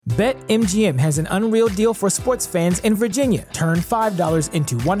BetMGM has an unreal deal for sports fans in Virginia. Turn $5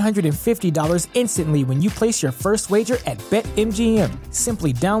 into $150 instantly when you place your first wager at BetMGM.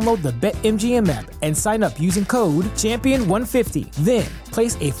 Simply download the BetMGM app and sign up using code Champion150. Then,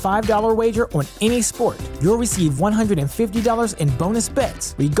 place a $5 wager on any sport. You'll receive $150 in bonus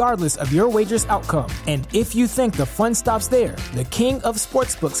bets, regardless of your wager's outcome. And if you think the fun stops there, the King of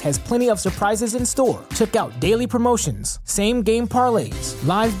Sportsbooks has plenty of surprises in store. Check out daily promotions, same-game parlays,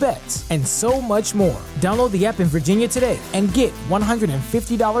 live bets, and so much more. Download the app in Virginia today and get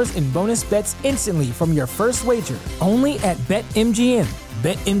 $150 in bonus bets instantly from your first wager. Only at BetMGM.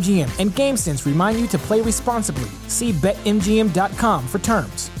 BetMGM and GameSense remind you to play responsibly. See BetMGM.com for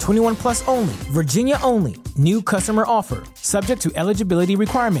terms. 21 plus only. Virginia only. New customer offer. Subject to eligibility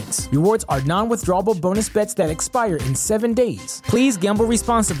requirements. Rewards are non-withdrawable bonus bets that expire in 7 days. Please gamble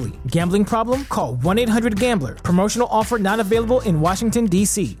responsibly. Gambling problem? Call 1-800-GAMBLER. Promotional offer not available in Washington,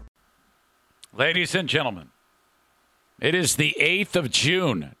 D.C. Ladies and gentlemen, it is the 8th of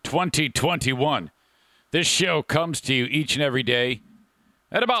June, 2021. This show comes to you each and every day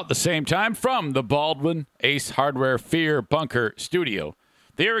at about the same time from the Baldwin Ace Hardware Fear Bunker Studio.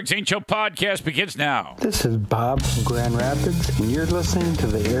 The Eric Zane Show Podcast begins now. This is Bob from Grand Rapids, and you're listening to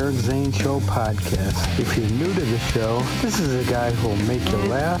the Eric Zane Show Podcast. If you're new to the show, this is a guy who will make you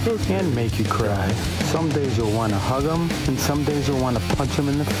laugh and make you cry. Some days you'll want to hug him, and some days you'll want to punch him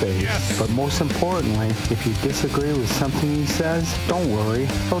in the face. Yes. But most importantly, if you disagree with something he says, don't worry.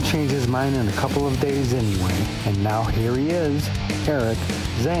 He'll change his mind in a couple of days anyway. And now here he is, Eric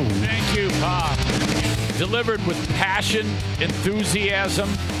Zane. Thank you, Bob. Delivered with passion, enthusiasm.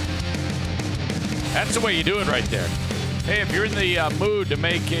 That's the way you do it right there. Hey, if you're in the mood to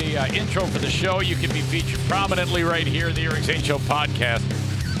make a intro for the show, you can be featured prominently right here in the Eric Zane Show Podcast.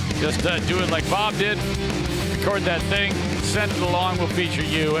 Just do it like Bob did. Record that thing. Send it along. We'll feature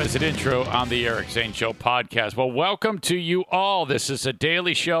you as an intro on the Eric Zane Show Podcast. Well, welcome to you all. This is a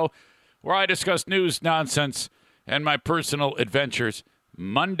daily show where I discuss news, nonsense, and my personal adventures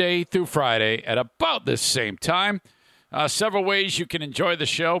Monday through Friday at about this same time. Several ways you can enjoy the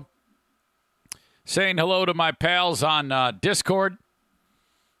show. Saying hello to my pals on Discord.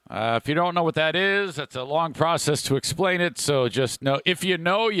 If you don't know what that is, that's a long process to explain it, so just know. If you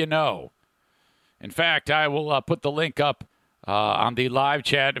know, you know. In fact, I will put the link up on the live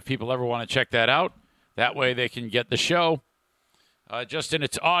chat if people ever want to check that out. That way they can get the show just in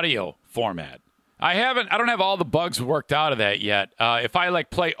its audio format. I don't have all the bugs worked out of that yet. If I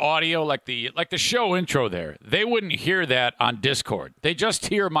play audio like the show intro there, they wouldn't hear that on Discord. They just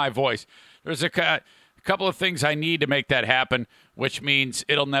hear my voice. There's a couple of things I need to make that happen, which means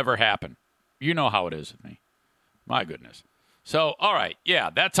it'll never happen. You know how it is with me. My goodness. So, all right.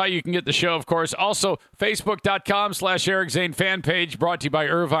 Yeah, that's how you can get the show, of course. Also, Facebook.com/Eric Zane fan page brought to you by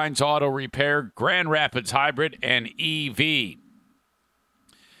Irvine's Auto Repair, Grand Rapids Hybrid, and EV.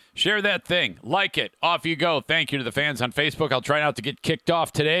 Share that thing. Like it. Off you go. Thank you to the fans on Facebook. I'll try not to get kicked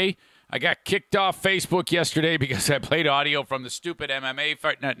off today. I got kicked off Facebook yesterday because I played audio from the stupid MMA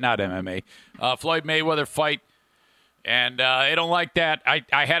fight. Not MMA. Floyd Mayweather fight. And I don't like that.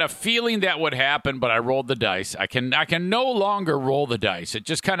 I had a feeling that would happen, but I rolled the dice. I can no longer roll the dice. It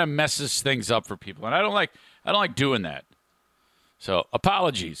just kind of messes things up for people. And I don't like doing that. So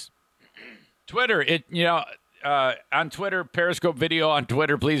apologies. Twitter, on Twitter, Periscope video on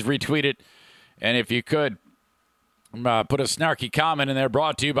Twitter, please retweet it. And if you could, put a snarky comment in there,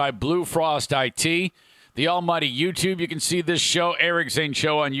 brought to you by Blue Frost IT, the almighty YouTube. You can see this show, Eric Zane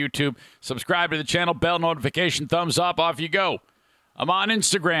Show on YouTube. Subscribe to the channel, bell notification, thumbs up, off you go. I'm on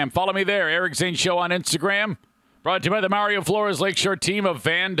Instagram. Follow me there, Eric Zane Show on Instagram. Brought to you by the Mario Flores Lakeshore team of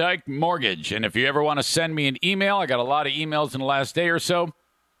Van Dyke Mortgage. And if you ever want to send me an email, I got a lot of emails in the last day or so.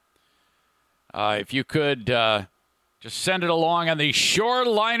 If you could just send it along on the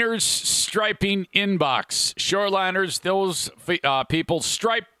Shoreliners striping inbox. Shoreliners, those people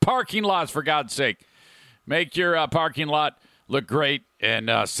stripe parking lots, for God's sake. Make your parking lot look great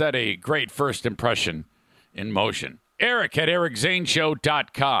and set a great first impression in motion. Eric at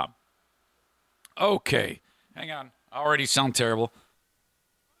ericzaneshow.com. Okay. Hang on. I already sound terrible.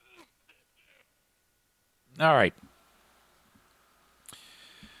 All right.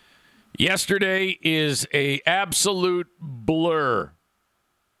 Yesterday is a absolute blur.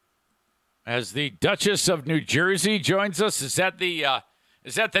 As the Duchess of New Jersey joins us, is that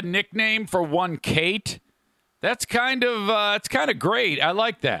the nickname for one Kate? That's kind of great. I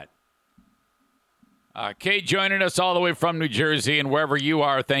like that. Kate joining us all the way from New Jersey, and wherever you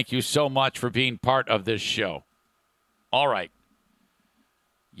are, thank you so much for being part of this show. All right.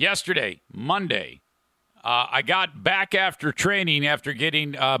 Yesterday, Monday, I got back after training after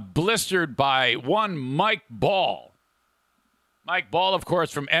getting blistered by one Mike Ball. Mike Ball, of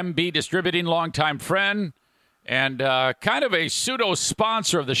course, from MB Distributing, longtime friend, and kind of a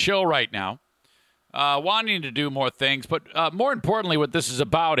pseudo-sponsor of the show right now, wanting to do more things. But more importantly, what this is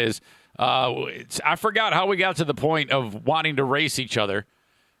about is I forgot how we got to the point of wanting to race each other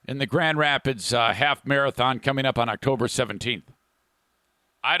in the Grand Rapids half marathon coming up on October 17th.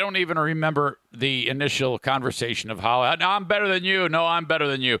 I don't even remember the initial conversation of how, no, I'm better than you. No, I'm better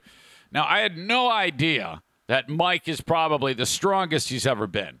than you. Now, I had no idea that Mike is probably the strongest he's ever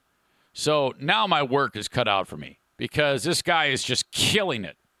been. So now my work is cut out for me because this guy is just killing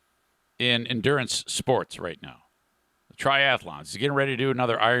it in endurance sports right now. The triathlons. He's getting ready to do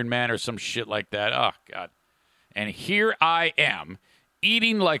another Ironman or some shit like that. Oh, God. And here I am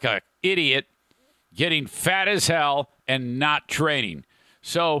eating like an idiot, getting fat as hell, and not training.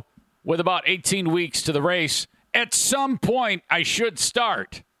 So with about 18 weeks to the race, at some point I should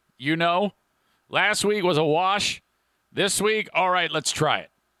start, you know? Last week was a wash. This week, all right, let's try it.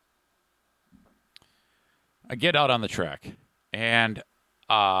 I get out on the track, and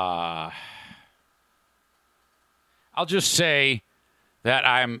I'll just say that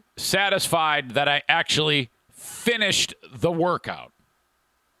I'm satisfied that I actually finished the workout.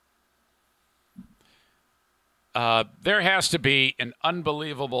 There has to be an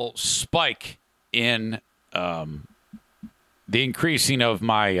unbelievable spike in the increasing of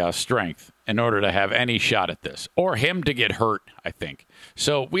my strength in order to have any shot at this, or him to get hurt, I think.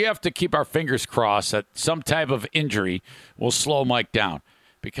 So we have to keep our fingers crossed that some type of injury will slow Mike down,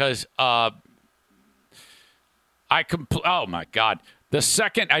 because oh my God. The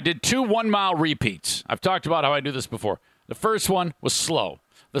second, I did 2 1-mile repeats. I've talked about how I do this before. The first one was slow.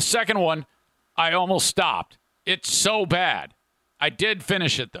 The second one, I almost stopped. It's so bad. I did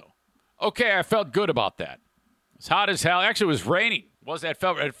finish it, though. Okay, I felt good about that. It's hot as hell. Actually, it was raining. It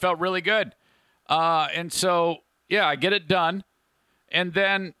felt really good. And so, yeah, I get it done. And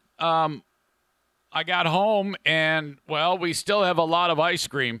then I got home, and, well, we still have a lot of ice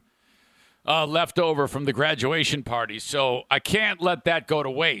cream left over from the graduation party. So I can't let that go to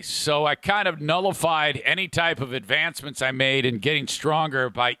waste. So I kind of nullified any type of advancements I made in getting stronger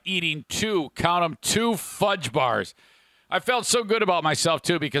by eating 2 fudge bars. I felt so good about myself,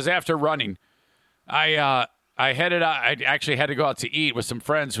 too, because after running, I headed out. I actually had to go out to eat with some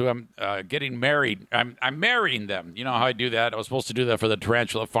friends who I'm getting married. I'm marrying them. You know how I do that. I was supposed to do that for the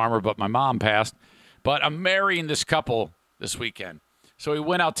Tarantula Farmer, but my mom passed. But I'm marrying this couple this weekend. So we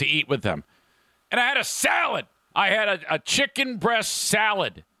went out to eat with them. And I had a salad. I had a chicken breast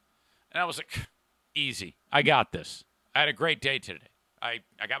salad. And I was like, easy. I got this. I had a great day today. I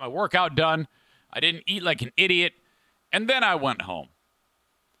got my workout done. I didn't eat like an idiot. And then I went home.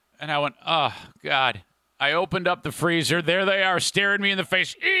 And I went, oh, God. I opened up the freezer. There they are staring me in the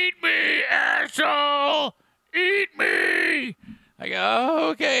face. Eat me, asshole. Eat me. I go, oh,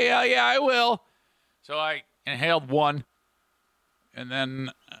 okay, yeah, I will. So I inhaled one. And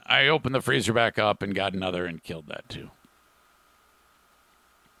then I opened the freezer back up and got another and killed that too.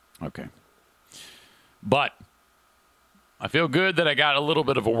 Okay. But I feel good that I got a little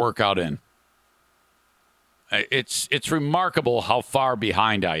bit of a workout in. It's remarkable how far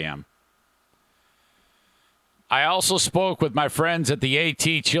behind I am. I also spoke with my friends at the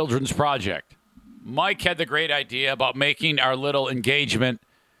AT Children's Project. Mike had the great idea about making our little engagement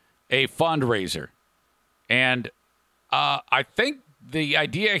a fundraiser. And I think the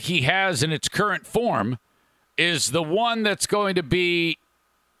idea he has in its current form is the one that's going to be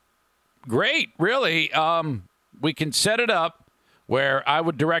great, really. We can set it up where I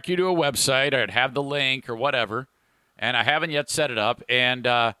would direct you to a website. I'd have the link or whatever, and I haven't yet set it up.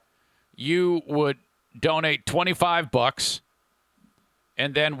 And you would donate $25,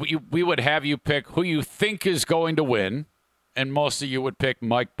 and then we would have you pick who you think is going to win, and most of you would pick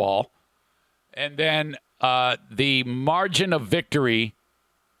Mike Ball. And then the margin of victory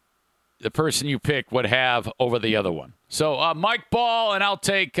the person you pick would have over the other one. So Mike Ball, and I'll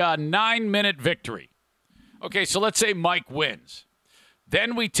take a 9-minute victory. Okay, so let's say Mike wins.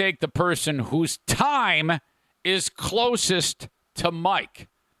 Then we take the person whose time is closest to Mike.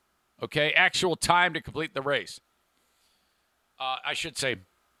 Okay, actual time to complete the race. I should say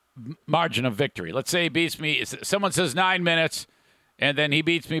margin of victory. Let's say he beats me. Someone says 9 minutes, and then he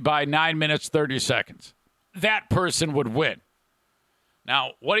beats me by 9 minutes, 30 seconds. That person would win.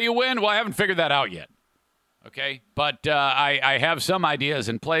 Now, what do you win? Well, I haven't figured that out yet. Okay, but I have some ideas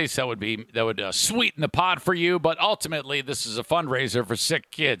in place that would sweeten the pot for you. But ultimately, this is a fundraiser for sick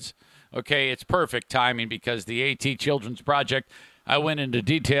kids. Okay, it's perfect timing because the AT Children's Project, I went into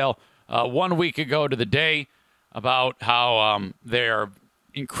detail 1 week ago to the day about how they're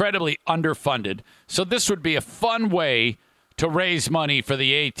incredibly underfunded. So this would be a fun way to raise money for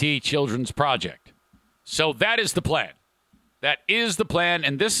the AT Children's Project. So that is the plan. That is the plan,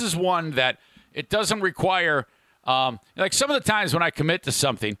 and this is one that it doesn't require, like some of the times when I commit to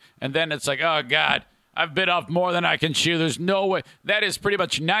something, and then it's like, oh, God, I've bit off more than I can chew. There's no way. That is pretty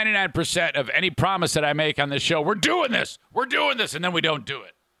much 99% of any promise that I make on this show. We're doing this, and then we don't do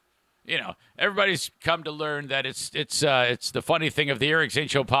it. You know, everybody's come to learn that it's the funny thing of the Eric Zane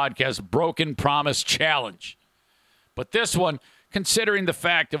Show podcast, broken promise challenge. But this one, considering the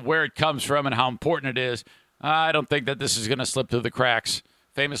fact of where it comes from and how important it is, I don't think that this is going to slip through the cracks.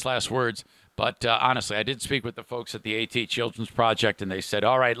 Famous last words. But honestly, I did speak with the folks at the AT Children's Project, and they said,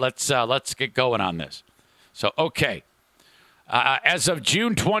 all right, let's get going on this. So, okay. As of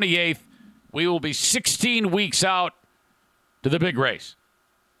June 28th, we will be 16 weeks out to the big race.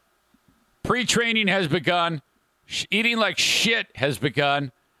 Pre-training has begun. Eating like shit has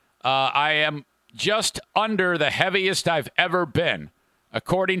begun. I am just under the heaviest I've ever been,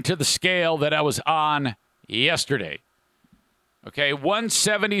 according to the scale that I was on yesterday. Okay,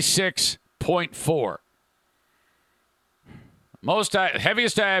 176.4.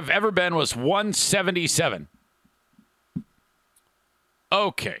 Heaviest I've ever been was 177.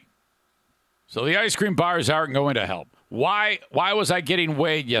 Okay. So the ice cream bars aren't going to help. Why was I getting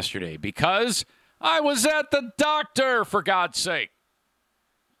weighed yesterday? Because I was at the doctor, for God's sake.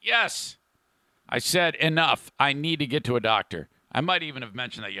 Yes. I said, enough. I need to get to a doctor. I might even have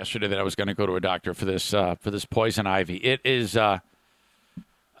mentioned that yesterday that I was going to go to a doctor for this poison ivy. It is,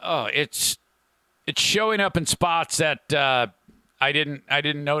 it's showing up in spots that I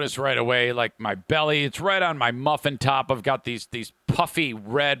didn't notice right away, like my belly. It's right on my muffin top. I've got these puffy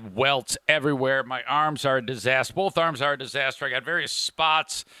red welts everywhere. My arms are a disaster. Both arms are a disaster. I got various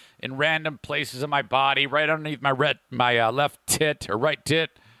spots in random places of my body, right underneath my left tit or right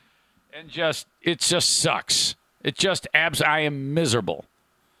tit, and it just sucks. It just I am miserable.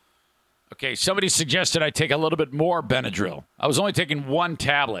 Okay, somebody suggested I take a little bit more Benadryl. I was only taking one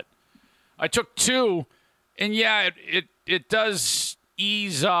tablet. I took two, and yeah, it does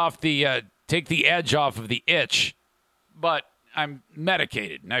ease off take the edge off of the itch, but I'm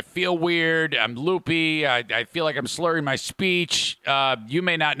medicated, and I feel weird. I'm loopy. I feel like I'm slurring my speech. You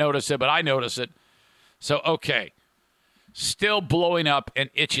may not notice it, but I notice it. So, okay. Still blowing up and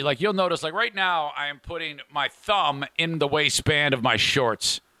itchy. Like you'll notice, like right now, I am putting my thumb in the waistband of my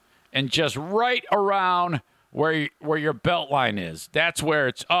shorts and just right around where your belt line is. That's where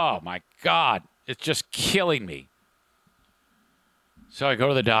it's, oh my God, it's just killing me. So I go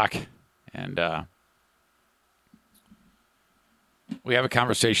to the doc and we have a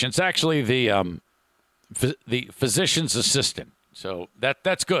conversation. It's actually the physician's assistant. So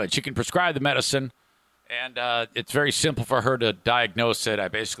that's good. She can prescribe the medicine. And it's very simple for her to diagnose it. I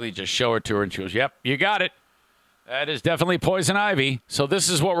basically just show it to her, and she goes, yep, you got it. That is definitely poison ivy. So this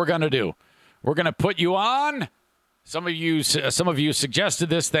is what we're going to do. We're going to put you on. Some of you suggested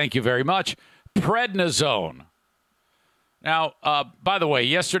this. Thank you very much. Prednisone. Now, by the way,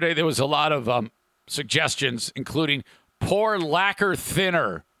 yesterday there was a lot of suggestions, including pour lacquer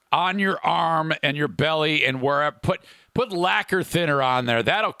thinner on your arm and your belly, and where put lacquer thinner on there.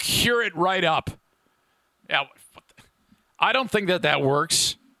 That'll cure it right up. Yeah, I don't think that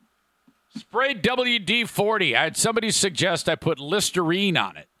works. Spray WD-40. I had somebody suggest I put Listerine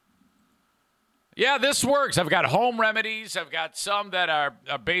on it. Yeah, this works. I've got home remedies. I've got some that are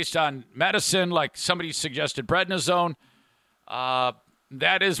based on medicine, like somebody suggested prednisone.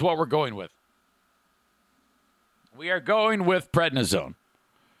 That is what we're going with. We are going with prednisone.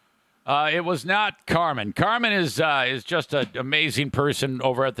 It was not Carmen. Carmen is just an amazing person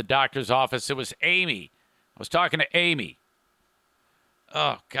over at the doctor's office. It was Amy. I was talking to Amy.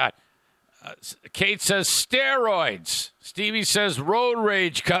 Oh, God. Kate says steroids. Stevie says road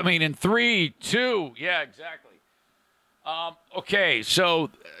rage coming in 3, 2. Yeah, exactly. Okay, so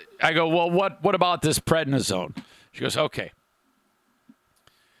I go, well, what about this prednisone? She goes, okay.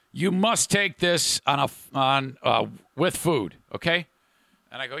 You must take this with food, okay?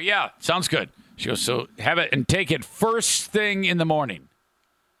 And I go, yeah, sounds good. She goes, so have it and take it first thing in the morning.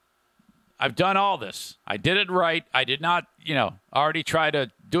 I've done all this. I did it right. I did not, already try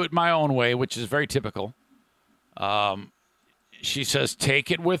to do it my own way, which is very typical. She says, take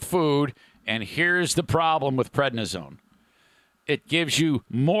it with food, and here's the problem with prednisone. It gives you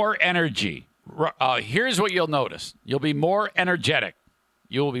more energy. Here's what you'll notice. You'll be more energetic.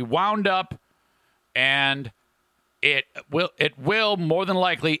 You'll be wound up, and it will more than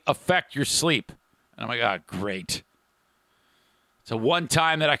likely affect your sleep. And I'm like, oh, great. It's a one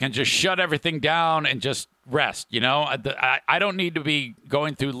time that I can just shut everything down and just rest. I don't need to be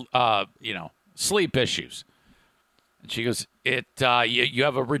going through, sleep issues. And she goes, you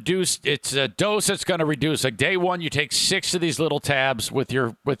have it's a dose that's going to reduce. Like day 1, you take 6 of these little tabs with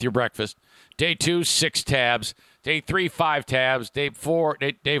your breakfast. Day 2, 6 tabs. Day 3, 5 tabs. Day 4,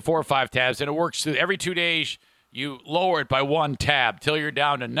 5 tabs. And it works through every 2 days. You lower it by 1 tab till you're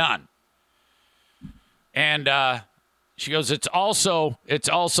down to none. And she goes, it's also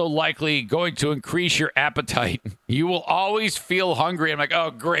likely going to increase your appetite. You will always feel hungry. I'm like,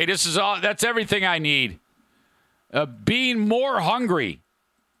 oh, great. That's everything I need. Being more hungry.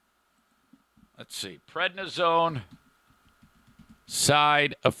 Let's see. Prednisone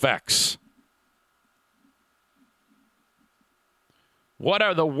side effects. What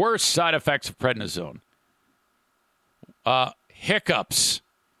are the worst side effects of prednisone? Hiccups,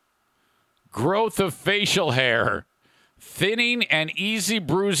 growth of facial hair, thinning and easy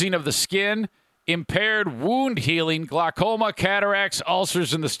bruising of the skin, impaired wound healing, glaucoma, cataracts,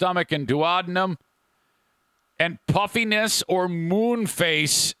 ulcers in the stomach and duodenum, and puffiness or moon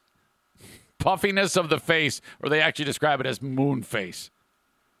face. Puffiness of the face, or they actually describe it as moon face.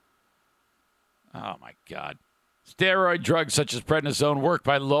 Oh, my God. Steroid drugs such as prednisone work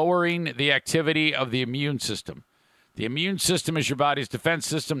by lowering the activity of the immune system. The immune system is your body's defense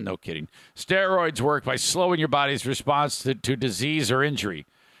system. No kidding. Steroids work by slowing your body's response to disease or injury.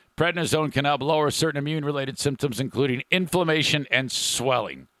 Prednisone can help lower certain immune-related symptoms, including inflammation and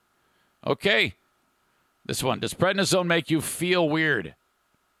swelling. Okay. This one. Does prednisone make you feel weird?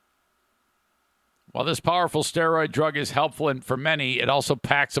 While this powerful steroid drug is helpful for many, it also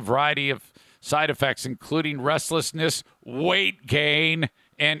packs a variety of side effects, including restlessness, weight gain,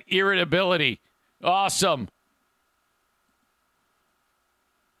 and irritability. Awesome.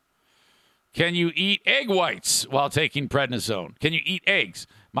 Can you eat egg whites while taking prednisone? Can you eat eggs?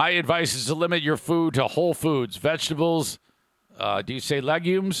 My advice is to limit your food to whole foods, vegetables, do you say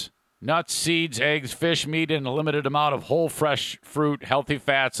legumes? Nuts, seeds, eggs, fish, meat, and a limited amount of whole fresh fruit, healthy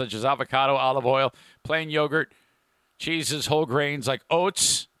fats such as avocado, olive oil, plain yogurt, cheeses, whole grains like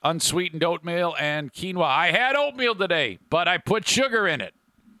oats, unsweetened oatmeal, and quinoa. I had oatmeal today, but I put sugar in it.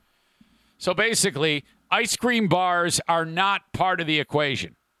 So basically, ice cream bars are not part of the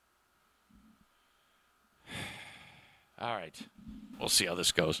equation. All right. We'll see how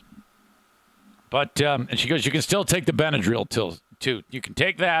this goes. But, and she goes, you can still take the Benadryl too. You can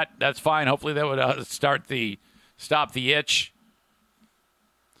take that. That's fine. Hopefully that would stop the itch.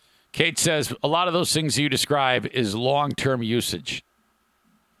 Kate says, a lot of those things you describe is long-term usage.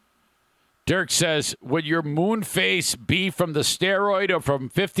 Dirk says, would your moon face be from the steroid or from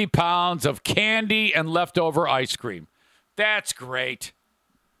 50 pounds of candy and leftover ice cream? That's great.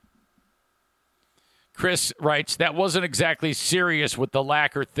 Chris writes, that wasn't exactly serious with the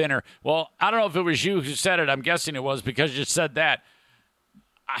lacquer thinner. Well, I don't know if it was you who said it. I'm guessing it was because you said that.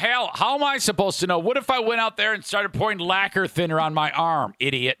 Hell, how am I supposed to know? What if I went out there and started pouring lacquer thinner on my arm,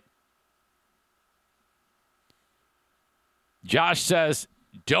 idiot? Josh says,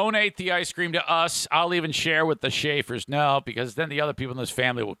 donate the ice cream to us. I'll even share with the Schaefers. No, because then the other people in this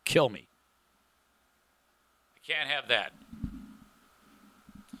family will kill me. I can't have that.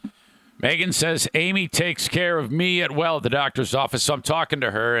 Megan says, Amy takes care of me at the doctor's office. So I'm talking to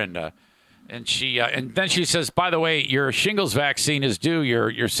her, and then she says, by the way, your shingles vaccine is due,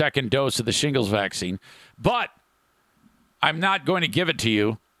 your second dose of the shingles vaccine. But I'm not going to give it to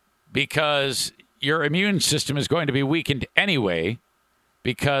you because your immune system is going to be weakened anyway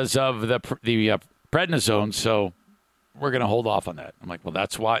because of the prednisone. So we're going to hold off on that. I'm like, well,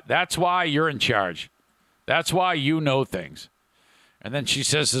 that's why you're in charge. That's why you know things. And then she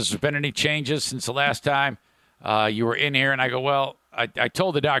says, has there been any changes since the last time you were in here? And I go, well, I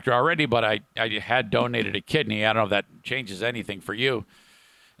told the doctor already, but I had donated a kidney. I don't know if that changes anything for you.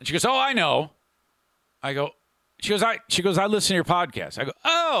 And she goes, oh, I know. I go, she goes, I listen to your podcast. I go,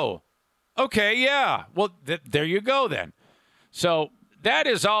 oh, okay, yeah. Well, there you go then. So that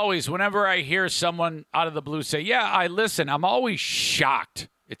is always, whenever I hear someone out of the blue say, yeah, I listen, I'm always shocked,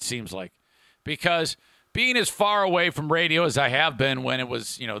 it seems like, because being as far away from radio as I have been when it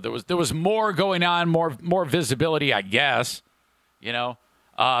was, there was more going on, more visibility, I guess.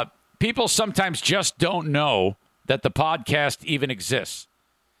 People sometimes just don't know that the podcast even exists.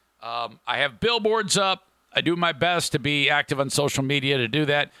 I have billboards up. I do my best to be active on social media to do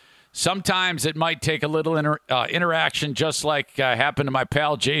that. Sometimes it might take a little interaction, just like happened to my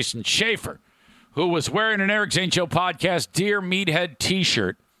pal Jason Schaefer, who was wearing an Eric Zane Show Podcast Dear Meathead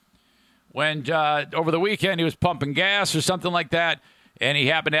t-shirt when over the weekend he was pumping gas or something like that, and he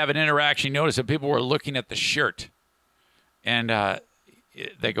happened to have an interaction. He noticed that people were looking at the shirt. And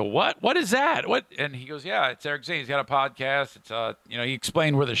they go, what is that? What? And he goes, yeah, it's Eric Zane. He's got a podcast. It's he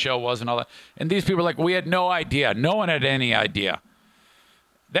explained where the show was and all that. And these people are like, we had no idea. No one had any idea.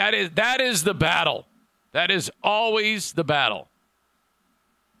 That is the battle. That is always the battle.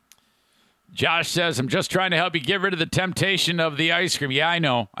 Josh says, I'm just trying to help you get rid of the temptation of the ice cream. Yeah, I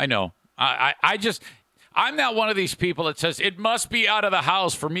know. I'm not one of these people that says it must be out of the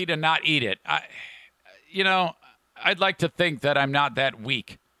house for me to not eat it. I'd like to think that I'm not that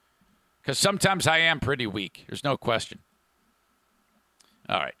weak, because sometimes I am pretty weak. There's no question.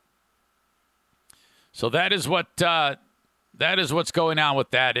 All right. So that is what's going on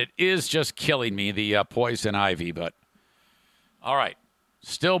with that. It is just killing me, the poison ivy. But all right,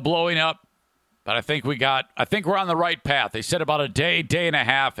 still blowing up. But I think we're on the right path. They said about a day and a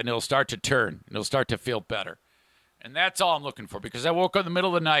half, and it'll start to turn, and it'll start to feel better. And that's all I'm looking for, because I woke up in the middle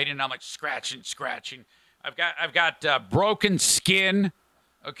of the night, and I'm like scratching. I've got broken skin,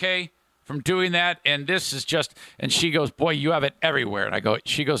 okay, from doing that. And this is just, and she goes, boy, you have it everywhere. And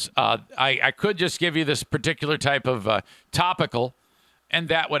she goes, I could just give you this particular type of topical, and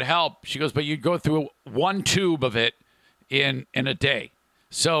that would help. She goes, but you'd go through one tube of it in a day.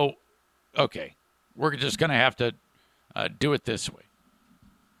 So, okay, we're just going to have to do it this way.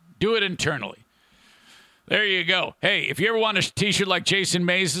 Do it internally. There you go. Hey, if you ever want a T-shirt like Jason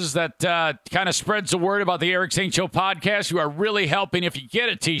Maze's that kind of spreads the word about the Eric Zane Show podcast, you are really helping if you get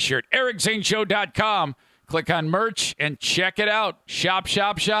a T-shirt. EricZaneShow.com. Click on merch and check it out. Shop.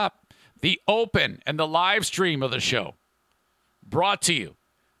 The open and the live stream of the show brought to you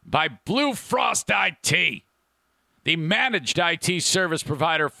by Blue Frost IT, the managed IT service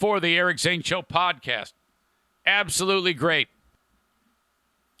provider for the Eric Zane Show podcast. Absolutely great.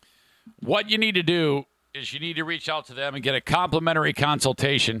 What you need to do is you need to reach out to them and get a complimentary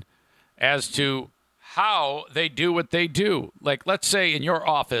consultation as to how they do what they do. Like, let's say in your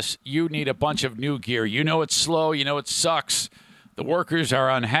office, you need a bunch of new gear. You know it's slow. You know it sucks. The workers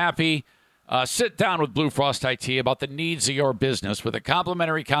are unhappy. Sit down with Blue Frost IT about the needs of your business with a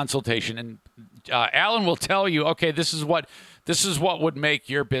complimentary consultation. And Alan will tell you, okay, this is what would make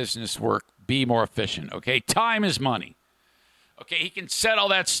your business be more efficient. Okay, time is money. Okay, he can set all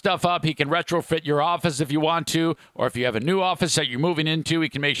that stuff up. He can retrofit your office if you want to, or if you have a new office that you're moving into, he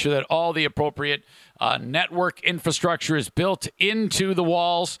can make sure that all the appropriate network infrastructure is built into the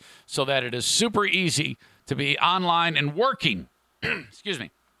walls so that it is super easy to be online and working. Excuse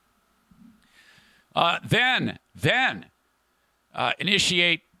me. Then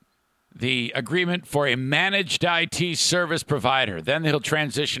initiate the agreement for a managed IT service provider. Then he'll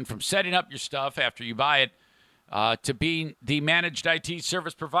transition from setting up your stuff after you buy it to being the managed IT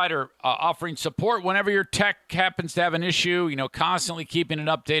service provider, offering support whenever your tech happens to have an issue, constantly keeping it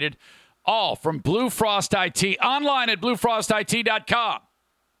updated. All from Blue Frost IT, online at bluefrostit.com.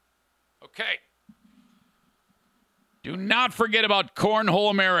 Okay. Do not forget about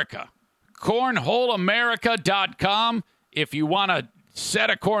Cornhole America. Cornholeamerica.com. If you want to set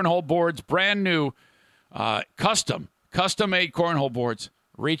of cornhole boards, brand new, custom-made cornhole boards,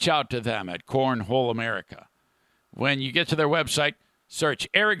 reach out to them at Cornhole America. When you get to their website, search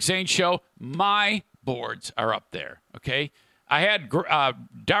Eric Zane Show. My boards are up there, okay? I had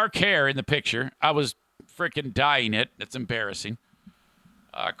dark hair in the picture. I was freaking dyeing it. That's embarrassing.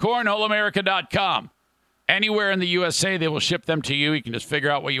 Cornholeamerica.com. Anywhere in the USA, they will ship them to you. You can just figure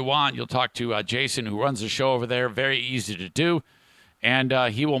out what you want. You'll talk to Jason, who runs the show over there. Very easy to do. And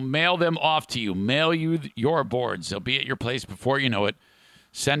he will mail them off to you. Mail you your boards. They'll be at your place before you know it.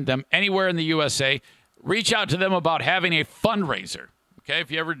 Send them anywhere in the USA. Reach out to them about having a fundraiser. Okay,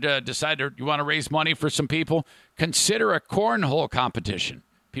 if you ever decide you want to raise money for some people, consider a cornhole competition.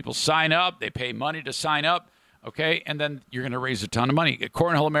 People sign up. They pay money to sign up. Okay, and then you're going to raise a ton of money.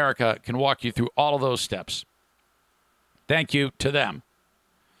 Cornhole America can walk you through all of those steps. Thank you to them.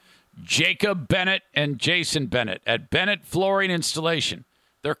 Jacob Bennett and Jason Bennett at Bennett Flooring Installation.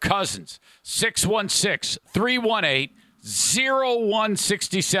 They're cousins.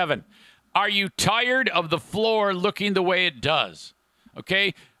 616-318-0167. Are you tired of the floor looking the way it does?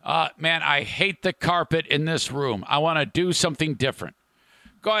 Okay? Man, I hate the carpet in this room. I want to do something different.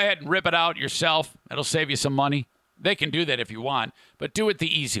 Go ahead and rip it out yourself. It'll save you some money. They can do that if you want, but do it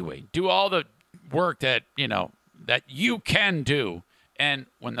the easy way. Do all the work that you can do. And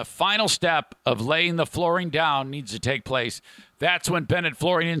when the final step of laying the flooring down needs to take place, that's when Bennett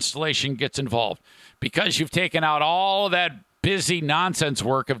Flooring Installation gets involved. Because you've taken out all of that busy nonsense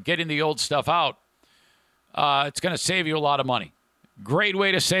work of getting the old stuff out, it's going to save you a lot of money. Great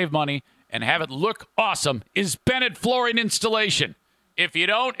way to save money and have it look awesome is Bennett Flooring Installation. If you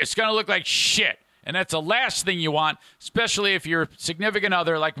don't, it's going to look like shit. And that's the last thing you want, especially if your significant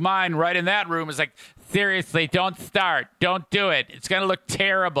other, like mine, right in that room is like, seriously, don't start. Don't do it. It's going to look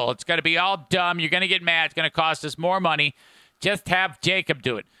terrible. It's going to be all dumb. You're going to get mad. It's going to cost us more money. Just have Jacob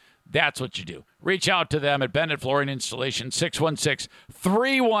do it. That's what you do. Reach out to them at Bennett Flooring Installation,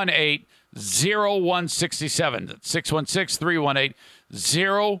 616-318-0167. That's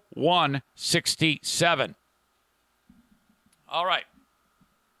 616-318-0167. All right.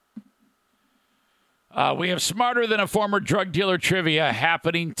 We have Smarter Than a Former Drug Dealer trivia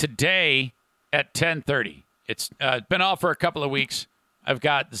happening today at 10:30. It's been off for a couple of weeks. I've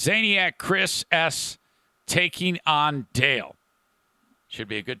got Zaniac Chris S. taking on Dale. Should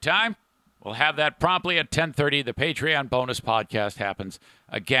be a good time. We'll have that promptly at 10:30. The Patreon bonus podcast happens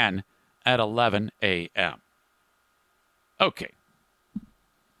again at 11 a.m. Okay.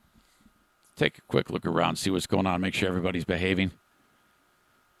 Take a quick look around, see what's going on, make sure everybody's behaving.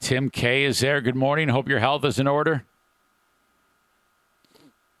 Tim K. is there. Good morning. Hope your health is in order.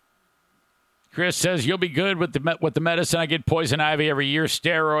 Chris says, you'll be good with the medicine. I get poison ivy every year.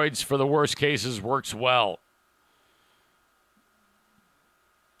 Steroids for the worst cases works well.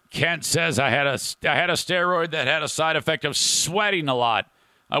 Kent says, I had a steroid that had a side effect of sweating a lot.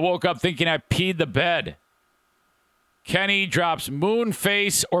 I woke up thinking I peed the bed. Kenny drops moon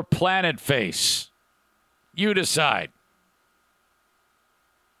face or planet face. You decide.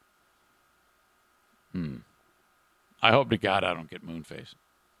 I hope to God I don't get moon face.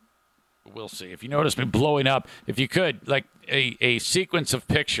 We'll see. If you notice me blowing up, if you could, like a sequence of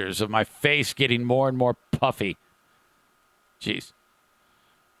pictures of my face getting more and more puffy. Jeez.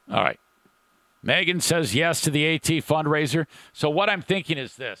 All right. Megan says yes to the AT fundraiser. So what I'm thinking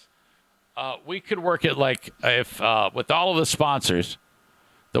is this. We could work it like if with all of the sponsors,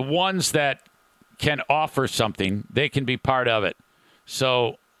 the ones that can offer something, they can be part of it.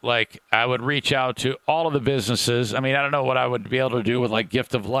 So like I would reach out to all of the businesses. I mean, I don't know what I would be able to do with like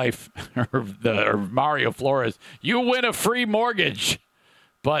Gift of Life or Mario Flores. You win a free mortgage,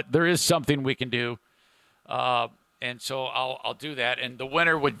 but there is something we can do. And so I'll do that. And the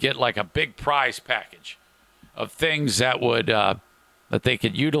winner would get like a big prize package of things that would that they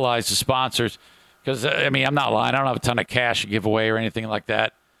could utilize the sponsors. Because, I mean, I'm not lying. I don't have a ton of cash to give away or anything like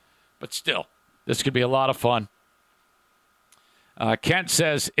that. But still, this could be a lot of fun. Kent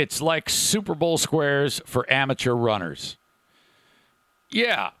says it's like Super Bowl squares for amateur runners.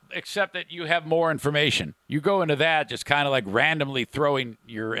 Yeah, except that you have more information. You go into that just kind of like randomly throwing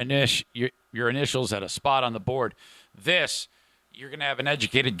your initials at a spot on the board. This, you're going to have an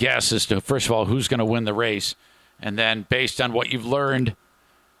educated guess as to, first of all, who's going to win the race. And then based on what you've learned,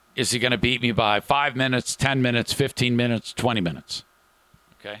 is he going to beat me by 5 minutes, 10 minutes, 15 minutes, 20 minutes?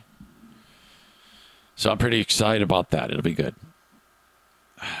 Okay? So I'm pretty excited about that. It'll be good.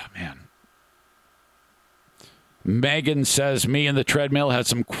 Oh, man. Megan says, me and the treadmill had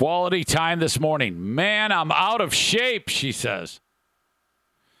some quality time this morning. Man, I'm out of shape, she says.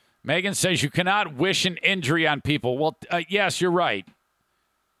 Megan says, you cannot wish an injury on people. Well, yes, you're right.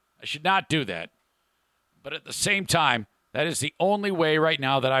 I should not do that. But at the same time, that is the only way right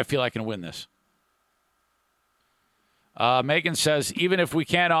now that I feel I can win this. Megan says, even if we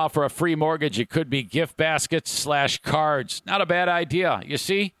can't offer a free mortgage, it could be gift baskets / cards. Not a bad idea. You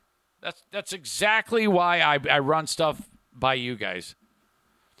see? That's exactly why I run stuff by you guys.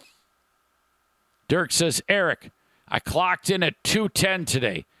 Dirk says, Eric, I clocked in at 210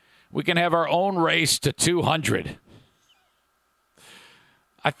 today. We can have our own race to 200.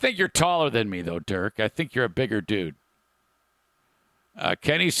 I think you're taller than me, though, Dirk. I think you're a bigger dude.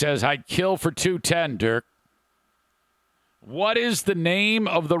 Kenny says, I'd kill for 210, Dirk. What is the name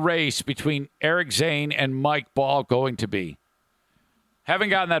of the race between Eric Zane and Mike Ball going to be? Haven't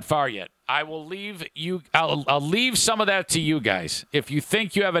gotten that far yet. I will leave you. I'll leave some of that to you guys. If you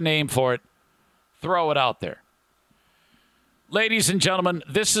think you have a name for it, throw it out there. Ladies and gentlemen,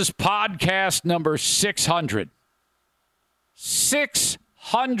 this is podcast number 600.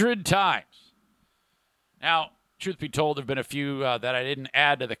 600 times. Now, truth be told, there have been a few that I didn't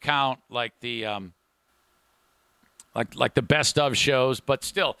add to the count, like the like the best of shows, but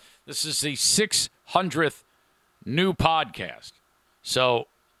still, this is the 600th new podcast. So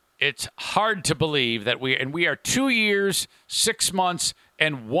it's hard to believe that we are 2 years, 6 months,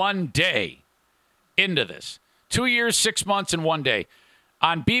 and 1 day into this. 2 years, 6 months, and 1 day.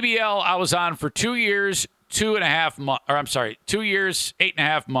 On BBL, I was on for 2 years, 2.5 months, or I'm sorry, 2 years,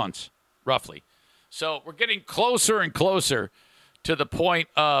 8.5 months, roughly. So we're getting closer and closer to the point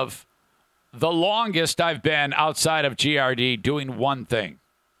of the longest I've been outside of GRD doing one thing.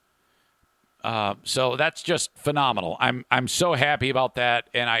 So that's just phenomenal. I'm so happy about that,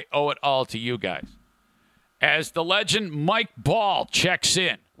 and I owe it all to you guys. As the legend Mike Ball checks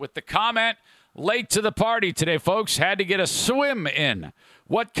in with the comment, late to the party today, folks. Had to get a swim in.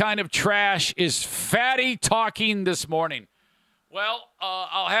 What kind of trash is Fatty talking this morning? Well,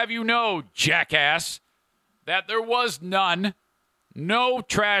 I'll have you know, jackass, that there was none. No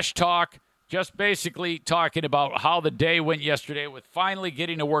trash talk. Just basically talking about how the day went yesterday with finally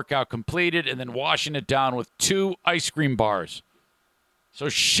getting a workout completed and then washing it down with 2 ice cream bars. So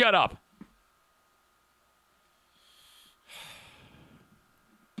shut up.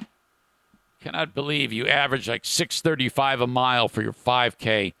 Cannot believe you average like 6:35 a mile for your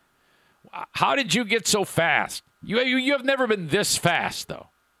 5K. How did you get so fast? You have never been this fast, though.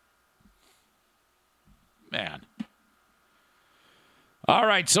 Man. All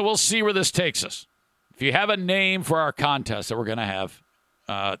right, so we'll see where this takes us. If you have a name for our contest that we're going to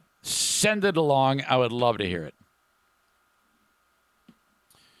have, send it along. I would love to hear it.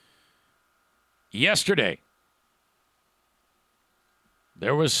 Yesterday,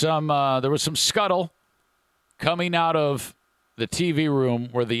 there was some scuttle coming out of the TV room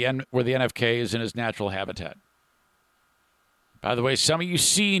where the NFK is in his natural habitat. By the way, some of you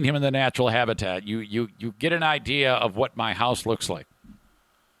seen him in the natural habitat. You get an idea of what my house looks like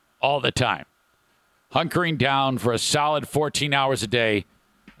all the time. Hunkering down for a solid 14 hours a day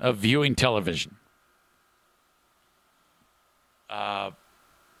of viewing television. I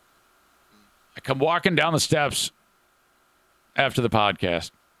come walking down the steps after the podcast,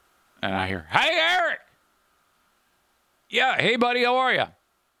 and I hear, "Hey, Eric!" "Yeah, hey, buddy, how are you?"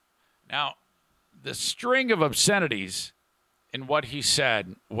 Now, the string of obscenities in what he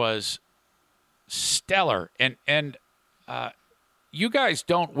said was stellar, and you guys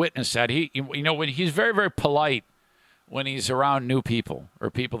don't witness that. When he's very, very polite when he's around new people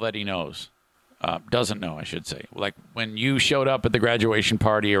or people that he knows, doesn't know, I should say. Like when you showed up at the graduation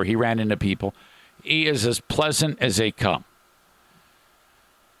party or he ran into people, he is as pleasant as they come.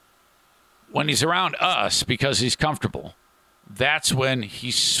 When he's around us, because he's comfortable, that's when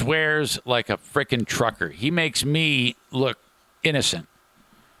he swears like a frickin' trucker. He makes me look innocent.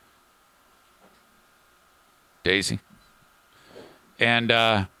 Daisy. And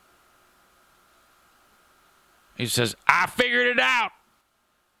he says, "I figured it out."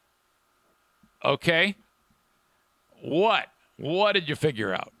 Okay. What? What did you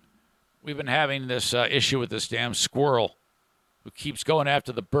figure out? We've been having this issue with this damn squirrel who keeps going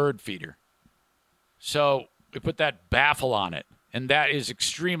after the bird feeder. So we put that baffle on it, and that is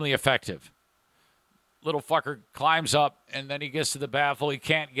extremely effective. Little fucker climbs up, and then he gets to the baffle. He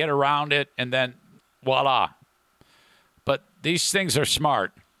can't get around it, and then voila. But these things are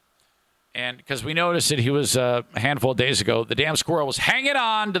smart. And because we noticed that he was a handful of days ago, the damn squirrel was hanging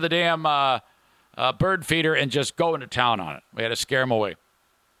on to the damn bird feeder and just going to town on it. We had to scare him away.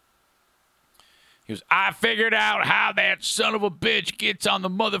 He was, "I figured out how that son of a bitch gets on the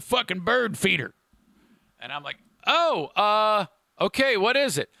motherfucking bird feeder." And I'm like, "Oh, okay, what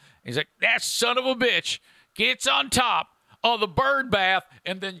is it?" He's like, "That son of a bitch gets on top of the bird bath,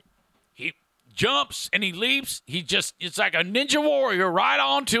 and then he jumps and he leaps. It's like a ninja warrior right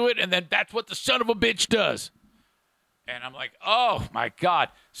onto it, and then that's what the son of a bitch does." And I'm like, "Oh my God."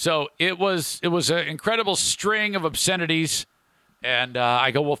 So it was an incredible string of obscenities. And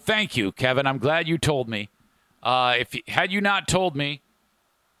I go, "Well, thank you, Kevin. I'm glad you told me. Had you not told me,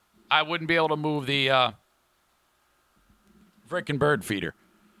 I wouldn't be able to move the frickin' bird feeder."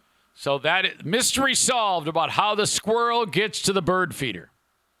 So that is mystery solved about how the squirrel gets to the bird feeder.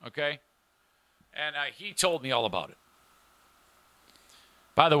 Okay? And he told me all about it.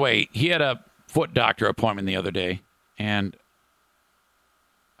 By the way, he had a foot doctor appointment the other day, and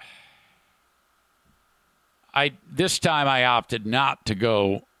this time I opted not to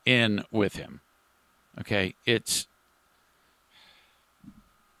go in with him. Okay? It's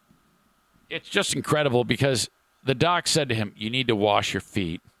just incredible because the doc said to him, "You need to wash your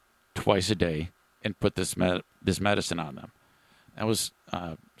feet twice a day and put this medicine on them." That was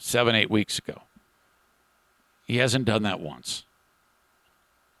 7-8 weeks ago. He hasn't done that once.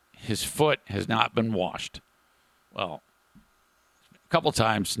 His foot has not been washed. Well, a couple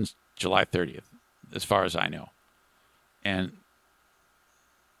times since July 30th, as far as I know. And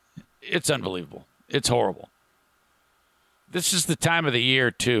it's unbelievable. It's horrible. This is the time of the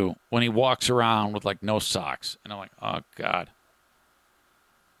year, too, when he walks around with, like, no socks. And I'm like, oh, God.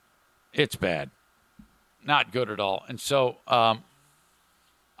 It's bad. Not good at all. And so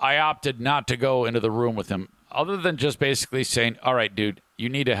I opted not to go into the room with him, other than just basically saying, "All right, dude, you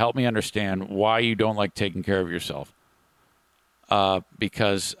need to help me understand why you don't like taking care of yourself."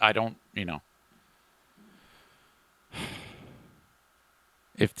 Because I don't,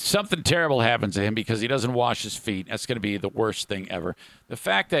 If something terrible happens to him because he doesn't wash his feet, that's going to be the worst thing ever. The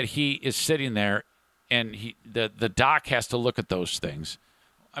fact that he is sitting there and the doc has to look at those things.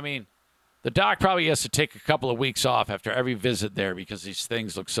 I mean, the doc probably has to take a couple of weeks off after every visit there because these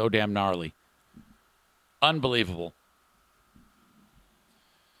things look so damn gnarly. Unbelievable.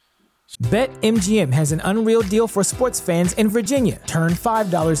 BetMGM has an unreal deal for sports fans in Virginia. Turn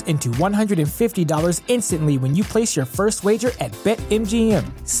 $5 into $150 instantly when you place your first wager at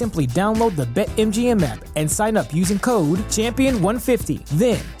BetMGM. Simply download the BetMGM app and sign up using code Champion150.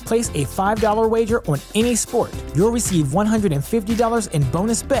 Then, place a $5 wager on any sport. You'll receive $150 in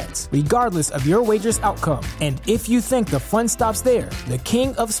bonus bets, regardless of your wager's outcome. And if you think the fun stops there, the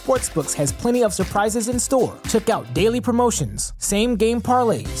king of sportsbooks has plenty of surprises in store. Check out daily promotions, same-game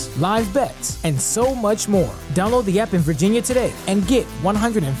parlays, live bets, and so much more. Download the app in Virginia today and get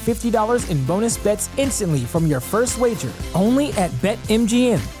 $150 in bonus bets instantly from your first wager. Only at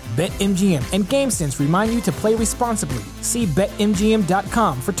BetMGM. BetMGM and GameSense remind you to play responsibly. See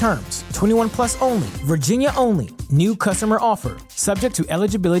BetMGM.com for terms. 21 plus only. Virginia only. New customer offer. Subject to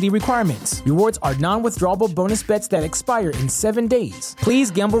eligibility requirements. Rewards are non-withdrawable bonus bets that expire in 7 days. Please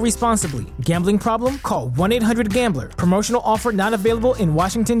gamble responsibly. Gambling problem? Call 1-800-GAMBLER. Promotional offer not available in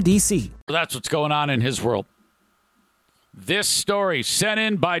Washington, D.C. That's what's going on in his world. This story sent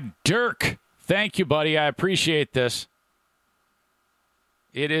in by Dirk. Thank you, buddy. I appreciate this.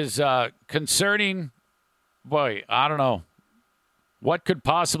 It is concerning, boy, I don't know. What could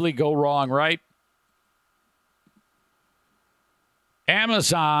possibly go wrong, right?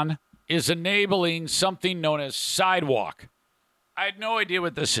 Amazon is enabling something known as Sidewalk. I had no idea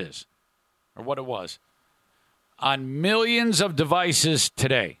what this is or what it was. On millions of devices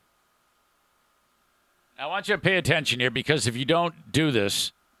today. I want you to pay attention here because if you don't do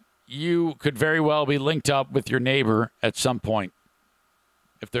this, you could very well be linked up with your neighbor at some point.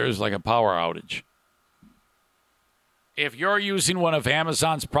 If there's like a power outage. If you're using one of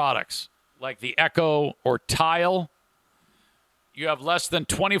Amazon's products, like the Echo or Tile, you have less than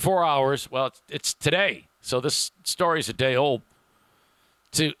 24 hours. Well, it's today, so this story's a day old,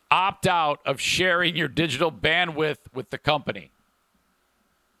 to opt out of sharing your digital bandwidth with the company.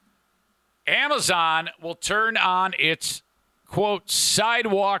 Amazon will turn on its, quote,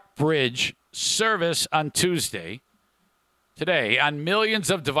 Sidewalk Bridge service on Tuesday, today, on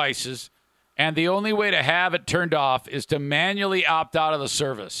millions of devices, and the only way to have it turned off is to manually opt out of the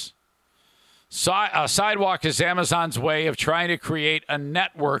service. Sidewalk is Amazon's way of trying to create a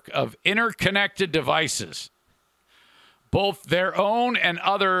network of interconnected devices, both their own and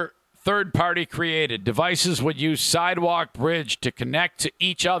other third-party created. Devices would use Sidewalk Bridge to connect to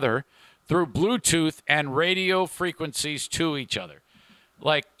each other through Bluetooth and radio frequencies to each other.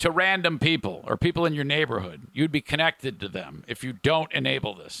 Like to random people or people in your neighborhood. You'd be connected to them if you don't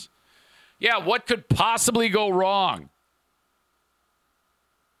enable this. Yeah, what could possibly go wrong?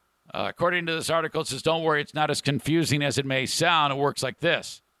 According to this article, it says, don't worry, it's not as confusing as it may sound. It works like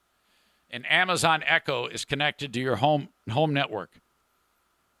this. An Amazon Echo is connected to your home network.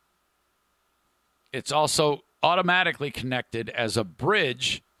 It's also automatically connected as a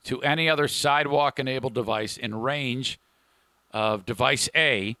bridge to any other Sidewalk-enabled device in range of device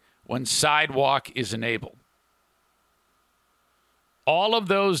A when Sidewalk is enabled. All of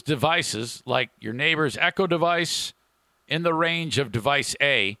those devices, like your neighbor's Echo device in the range of device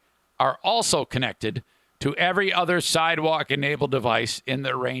A, are also connected to every other Sidewalk-enabled device in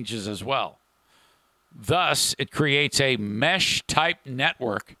their ranges as well. Thus, it creates a mesh-type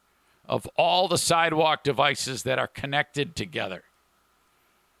network of all the Sidewalk devices that are connected together.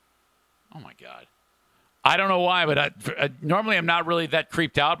 Oh, my God. I don't know why, but normally I'm not really that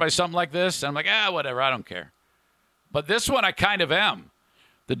creeped out by something like this. I'm like, whatever, I don't care. But this one I kind of am.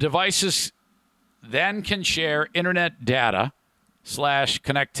 The devices then can share internet data /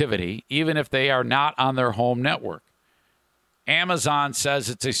 connectivity, even if they are not on their home network. Amazon says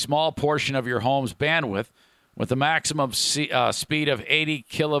it's a small portion of your home's bandwidth with a maximum speed of 80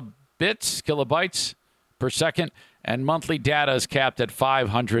 kilobytes per second, and monthly data is capped at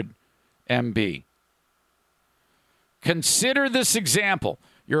 500 MB. Consider this example.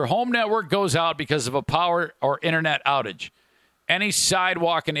 Your home network goes out because of a power or internet outage. Any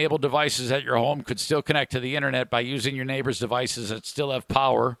Sidewalk-enabled devices at your home could still connect to the internet by using your neighbor's devices that still have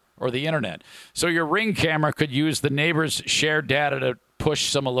power or the internet. So your Ring camera could use the neighbor's shared data to push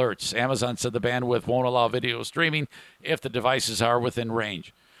some alerts. Amazon said the bandwidth won't allow video streaming if the devices are within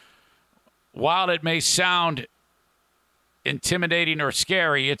range. While it may sound intimidating or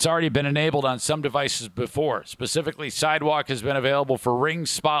scary, it's already been enabled on some devices before. Specifically, Sidewalk has been available for Ring,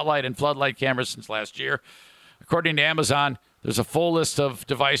 Spotlight, and Floodlight cameras since last year. According to Amazon, There's a full list of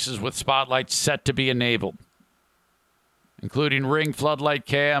devices with spotlights set to be enabled, including Ring floodlight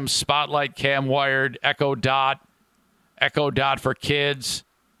cam, spotlight cam wired, Echo Dot for kids,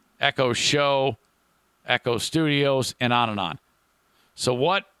 Echo Show, Echo Studios, and on and on. So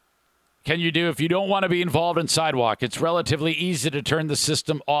what can you do if you don't want to be involved in Sidewalk? It's relatively easy to turn the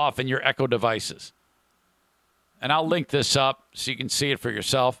system off in your Echo devices. And I'll link this up so you can see it for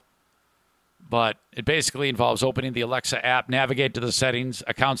yourself. But it basically involves opening the Alexa app, navigate to the settings,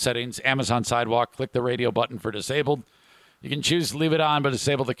 account settings, Amazon Sidewalk, click the radio button for disabled. You can choose to leave it on, but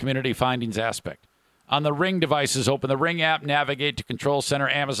disable the community findings aspect. On the Ring devices, open the Ring app, navigate to Control Center,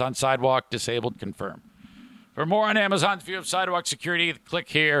 Amazon Sidewalk, disabled, confirm. For more on Amazon's view of Sidewalk security, click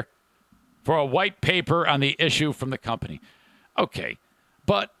here for a white paper on the issue from the company. Okay,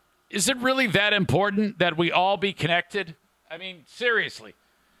 but is it really that important that we all be connected? I mean, seriously.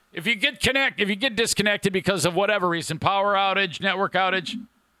 If you get disconnected because of whatever reason, power outage, network outage,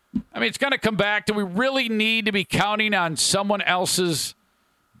 I mean, it's going to come back. Do we really need to be counting on someone else's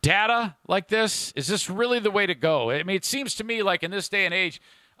data like this? Is this really the way to go? I mean, it seems to me like in this day and age,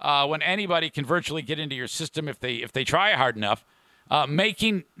 when anybody can virtually get into your system if they try hard enough,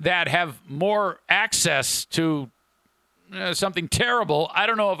 making that have more access to something terrible, I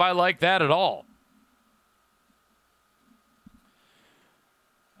don't know if I like that at all.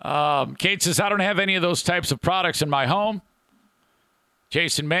 Kate says, I don't have any of those types of products in my home.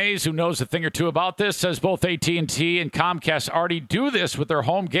 Jason Mays, who knows a thing or two about this, says both AT&T and Comcast already do this with their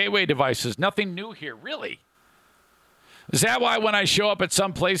home gateway devices. Nothing new here, really. Is that why when I show up at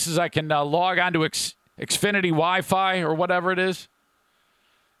some places I can log on to Xfinity Wi-Fi or whatever it is?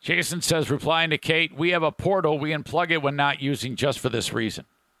 Jason says, replying to Kate, we have a portal. We unplug it when not using just for this reason.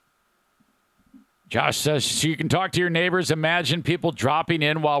 Josh says, so you can talk to your neighbors. Imagine people dropping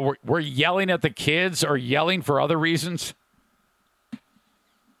in while we're yelling at the kids or yelling for other reasons.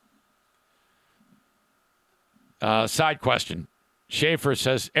 Side question. Schaefer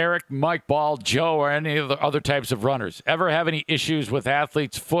says, Eric, Mike Ball, Joe, or any of the other types of runners ever have any issues with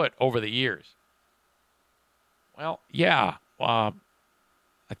athletes' foot over the years? Well, yeah. I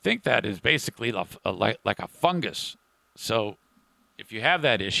think that is basically like a fungus. So if you have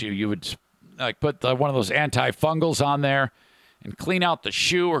that issue, you would put one of those antifungals on there and clean out the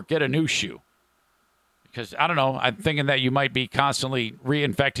shoe or get a new shoe. Because, I don't know, I'm thinking that you might be constantly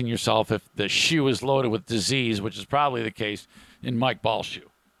reinfecting yourself if the shoe is loaded with disease, which is probably the case in Mike Ball's shoe.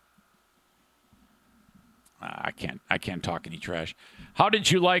 I can't talk any trash. How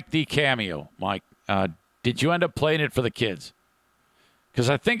did you like the Cameo, Mike? Did you end up playing it for the kids? Because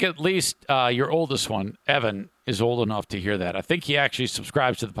I think at least your oldest one, Evan, is old enough to hear that. I think he actually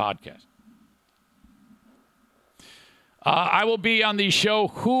subscribes to the podcast. I will be on the show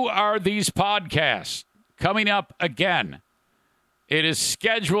Who Are These Podcasts? Coming up again. It is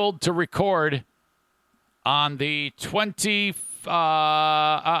scheduled to record on the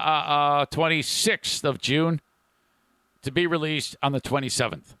 26th of June to be released on the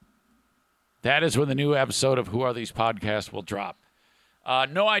 27th. That is when the new episode of Who Are These Podcasts will drop.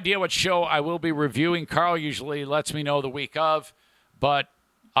 No idea what show I will be reviewing. Carl usually lets me know the week of, but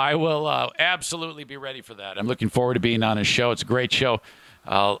I will absolutely be ready for that. I'm looking forward to being on his show. It's a great show.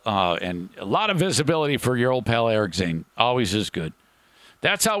 And a lot of visibility for your old pal Eric Zane. Always is good.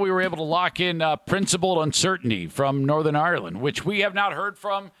 That's how we were able to lock in Principled Uncertainty from Northern Ireland, which we have not heard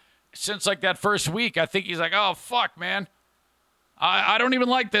from since like that first week. I think he's like, oh, fuck, man. I don't even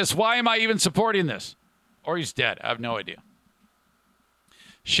like this. Why am I even supporting this? Or he's dead. I have no idea.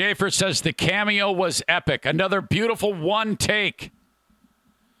 Schaefer says the Cameo was epic. Another beautiful one take.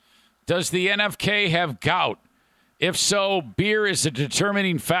 Does the NFK have gout? If so, beer is a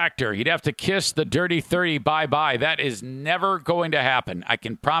determining factor. He'd have to kiss the Dirty 30 bye-bye. That is never going to happen. I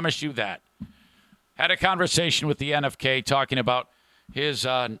can promise you that. Had a conversation with the NFK talking about his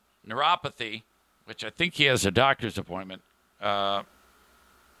neuropathy, which I think he has a doctor's appointment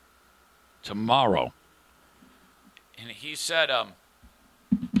tomorrow. And he said, all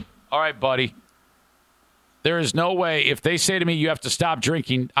right, buddy. There is no way, if they say to me, you have to stop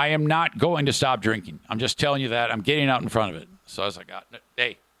drinking, I am not going to stop drinking. I'm just telling you that. I'm getting out in front of it. So I was like,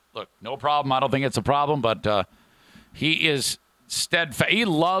 hey, look, no problem. I don't think it's a problem, but he is steadfast. He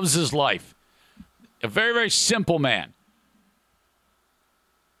loves his life. A very, very simple man.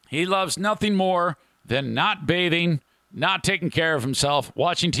 He loves nothing more than not bathing, not taking care of himself,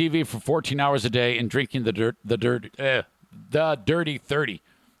 watching TV for 14 hours a day, and drinking the Dirty 30.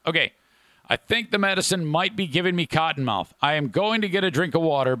 Okay. I think the medicine might be giving me cotton mouth. I am going to get a drink of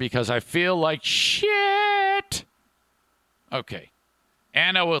water because I feel like shit. Okay.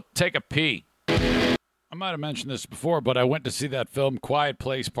 Anna will take a pee. I might have mentioned this before, but I went to see that film, Quiet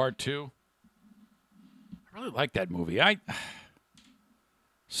Place Part 2. I really like that movie.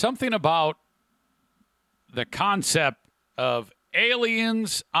 Something about the concept of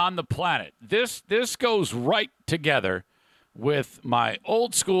aliens on the planet. This goes right together with my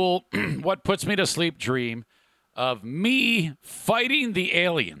old school, what puts me to sleep dream of me fighting the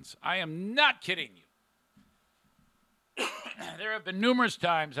aliens. I am not kidding you. There have been numerous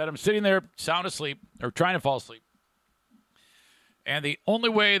times that I'm sitting there sound asleep or trying to fall asleep. And the only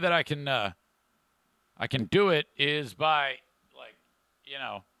way that I can do it is by,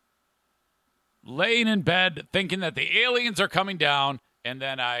 laying in bed thinking that the aliens are coming down, and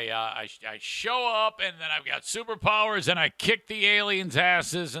then I show up, and then I've got superpowers, and I kick the aliens'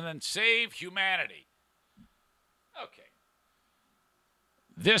 asses, and then save humanity. Okay.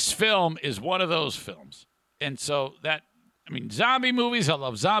 This film is one of those films. And so zombie movies, I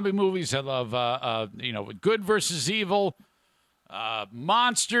love zombie movies. I love, good versus evil,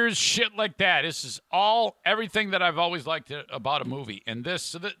 monsters, shit like that. This is everything that I've always liked about a movie. And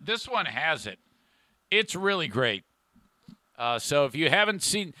this one has it. It's really great. So if you haven't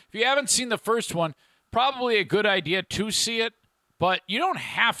seen the first one, probably a good idea to see it, but you don't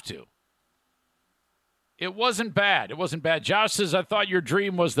have to. It wasn't bad. Josh says, I thought your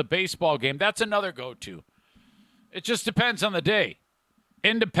dream was the baseball game. That's another go-to. It just depends on the day.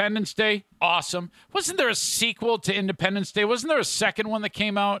 Independence Day, awesome. Wasn't there a sequel to Independence Day? Wasn't there a second one that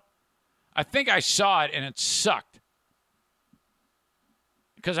came out? I think I saw it, and it sucked.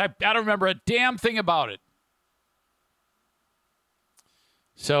 Because I don't remember a damn thing about it.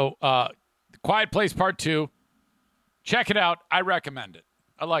 So, Quiet Place Part 2, check it out. I recommend it.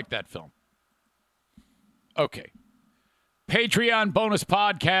 I like that film. Okay. Patreon bonus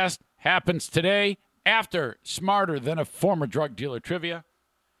podcast happens today after Smarter Than a Former Drug Dealer Trivia.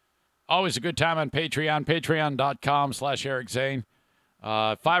 Always a good time on Patreon, patreon.com/Eric Zane.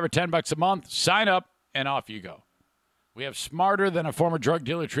 $5 or $10 a month. Sign up, and off you go. We have Smarter Than a Former Drug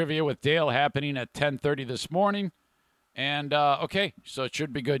Dealer Trivia with Dale happening at 10:30 this morning. And, so it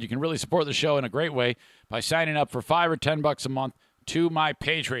should be good. You can really support the show in a great way by signing up for $5 or $10 a month to my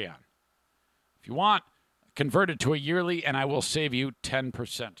Patreon. If you want, convert it to a yearly, and I will save you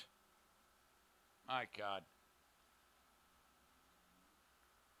 10%. My God.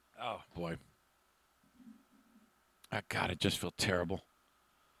 Oh, boy. Oh, God, I just feel terrible.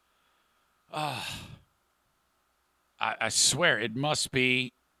 I swear it must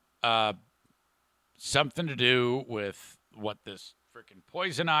be something to do with what this freaking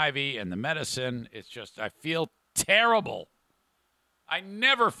poison ivy and the medicine. It's just, I feel terrible. I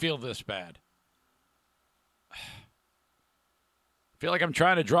never feel this bad. I feel like I'm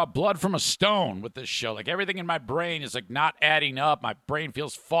trying to draw blood from a stone with this show. Like everything in my brain is like not adding up. My brain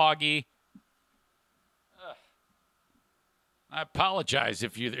feels foggy. I apologize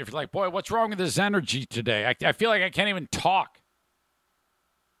if you're like, boy, what's wrong with this energy today? I feel like I can't even talk.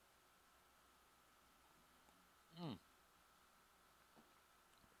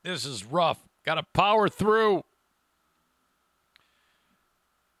 This is rough. Got to power through.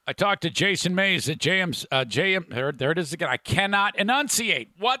 I talked to Jason Mays at JM. There it is again. I cannot enunciate.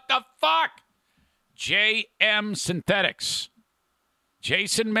 What the fuck? JM Synthetics.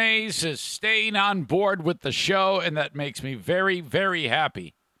 Jason Mays is staying on board with the show, and that makes me very, very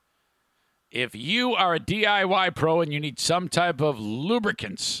happy. If you are a DIY pro and you need some type of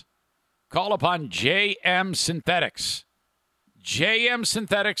lubricants, call upon JM Synthetics.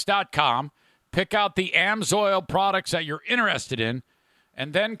 JMSynthetics.com. Pick out the AMSOIL products that you're interested in,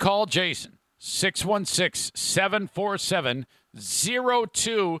 and then call Jason,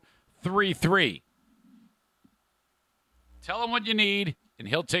 616-747-0233. Tell him what you need, and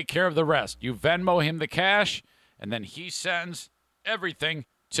he'll take care of the rest. You Venmo him the cash, and then he sends everything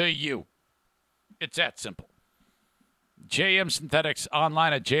to you. It's that simple. JM Synthetics,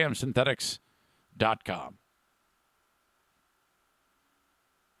 online at jmsynthetics.com.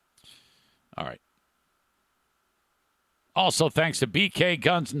 All right. Also, thanks to BK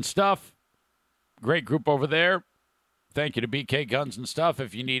Guns and Stuff. Great group over there. Thank you to BK Guns and Stuff.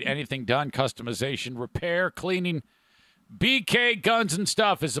 If you need anything done, customization, repair, cleaning, BK Guns and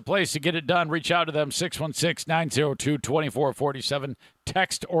Stuff is the place to get it done. Reach out to them, 616-902-2447.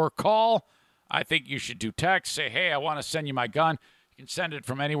 Text or call. I think you should do text. Say, hey, I want to send you my gun. You can send it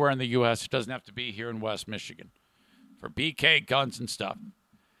from anywhere in the U.S. It doesn't have to be here in West Michigan. For BK Guns and Stuff.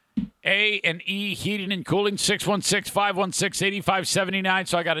 A&E Heating and Cooling, 616-516-8579.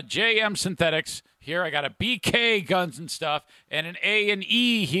 So I got a JM Synthetics here. I got a BK Guns and Stuff and an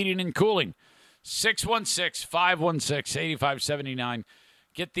A&E Heating and Cooling, 616-516-8579.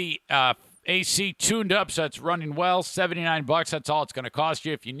 Get the AC tuned up, so it's running well. $79, that's all it's going to cost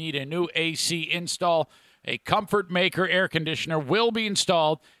you. If you need a new AC install, a Comfort Maker air conditioner will be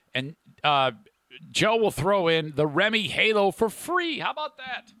installed, and Joe will throw in the Remy Halo for free. How about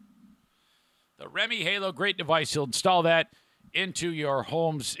that? The Remy Halo, great device. You'll install that into your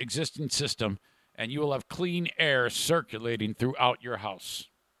home's existing system, and you will have clean air circulating throughout your house.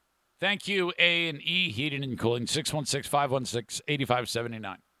 Thank you, A&E Heating and Cooling,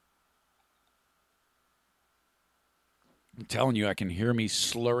 616-516-8579. I'm telling you, I can hear me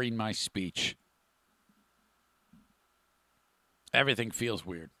slurring my speech. Everything feels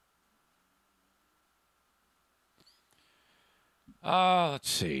weird. Let's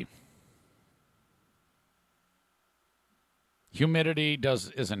see. Humidity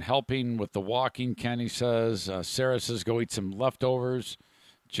isn't helping with the walking, Kenny says. Sarah says, go eat some leftovers.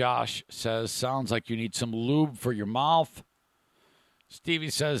 Josh says, sounds like you need some lube for your mouth. Stevie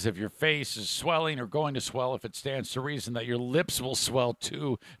says, if your face is swelling or going to swell, if it stands to reason that your lips will swell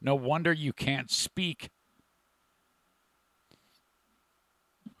too, no wonder you can't speak.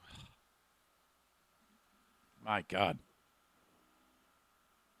 My God.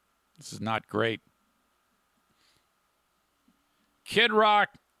 This is not great. Kid Rock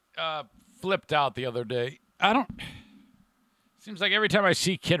flipped out the other day. Seems like every time I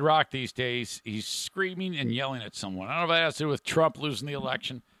see Kid Rock these days, he's screaming and yelling at someone. I don't know if that has to do with Trump losing the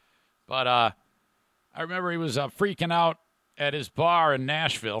election, but I remember he was freaking out at his bar in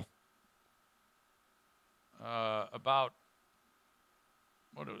Nashville about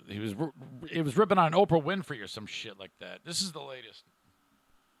what he was ripping on Oprah Winfrey or some shit like that. This is the latest.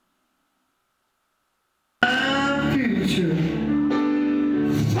 Future.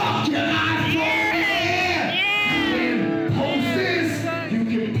 Fuck your iPhone, yeah! You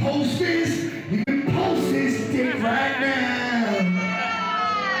can post this. You can post this dick right now.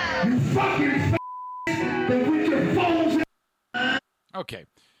 You fucking but with your phones. Okay.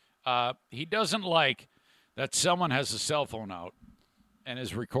 He doesn't like that someone has a cell phone out and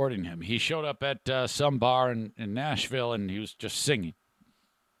is recording him. He showed up at some bar in Nashville and he was just singing.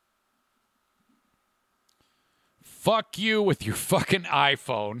 Fuck you with your fucking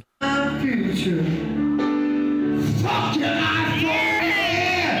iPhone. Future. Fuck your iPhone,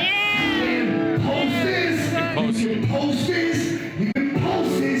 yeah! You can post this. You can post this. You can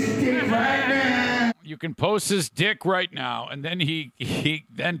post this dick right now. You can post his dick right now, and then he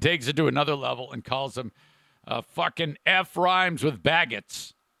then takes it to another level and calls him fucking F rhymes with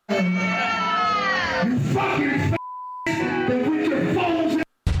baggots. You fucking but with your phones.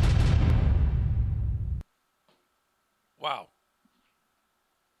 Wow.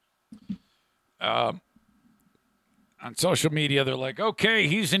 On social media, they're like, okay,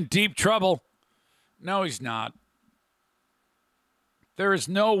 he's in deep trouble. No, he's not. There is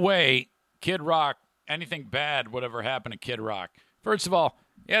no way Kid Rock, anything bad would ever happen to Kid Rock. First of all,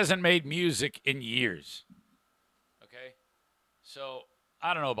 he hasn't made music in years. Okay? So,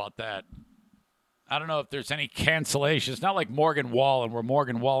 I don't know about that. I don't know if there's any cancellation. It's not like Morgan Wallen, where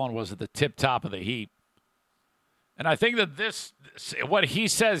Morgan Wallen was at the tip top of the heap. And I think that this what he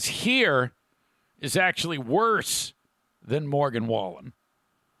says here is actually worse than Morgan Wallen.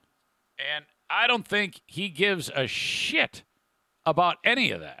 And I don't think he gives a shit about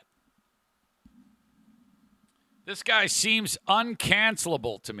any of that. This guy seems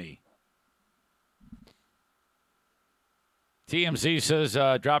uncancelable to me. TMZ says,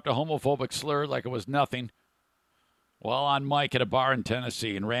 dropped a homophobic slur like it was nothing while on mic at a bar in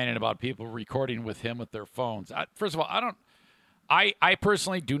Tennessee and ranting about people recording with him with their phones. First of all, I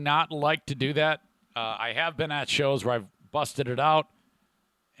personally do not like to do that. I have been at shows where I've busted it out,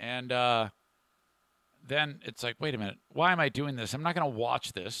 and then it's like, wait a minute, why am I doing this? I'm not going to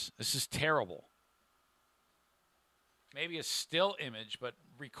watch this. This is terrible. Maybe a still image, but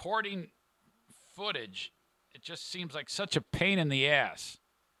recording footage, it just seems like such a pain in the ass.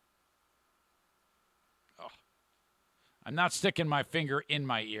 Oh. I'm not sticking my finger in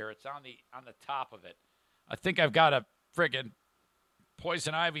my ear. It's on the top of it. I think I've got a friggin'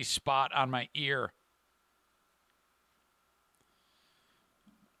 poison ivy spot on my ear.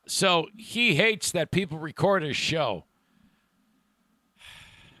 So he hates that people record his show.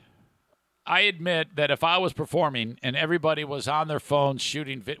 I admit that if I was performing and everybody was on their phones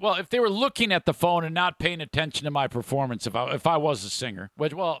shooting if they were looking at the phone and not paying attention to my performance, if I was a singer, I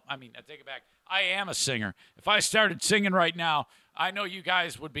take it back. I am a singer. If I started singing right now, I know you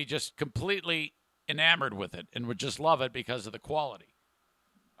guys would be just completely enamored with it and would just love it because of the quality.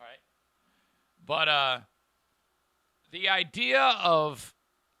 All right? But the idea of,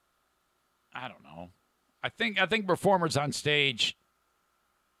 I don't know. I think performers on stage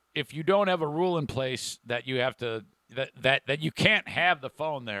if you don't have a rule in place that you have to that you can't have the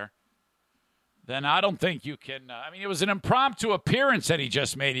phone there, then I don't think you can. It was an impromptu appearance that he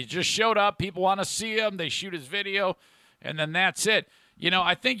just made. He just showed up. People want to see him. They shoot his video, and then that's it.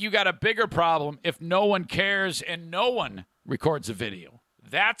 I think you got a bigger problem if no one cares and no one records a video.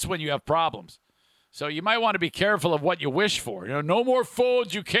 That's when you have problems. So you might want to be careful of what you wish for. No more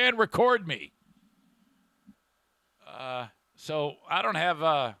phones. You can't record me. So I don't have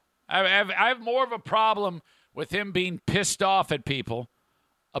I have more of a problem with him being pissed off at people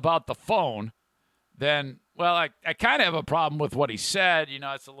about the phone than, well, I kind of have a problem with what he said.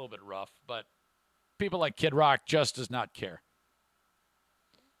 It's a little bit rough, but people like Kid Rock just does not care.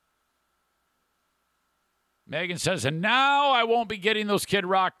 Megan says, and now I won't be getting those Kid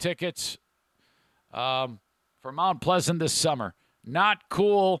Rock tickets for Mount Pleasant this summer. Not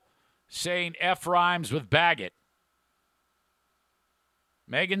cool saying F rhymes with Baggett.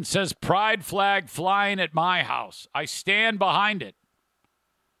 Megan says, pride flag flying at my house. I stand behind it.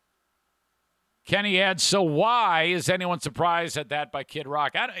 Kenny adds, so why is anyone surprised at that by Kid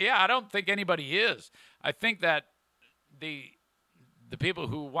Rock? I don't think anybody is. I think that the people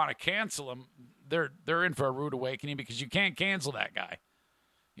who want to cancel him, they're in for a rude awakening because you can't cancel that guy.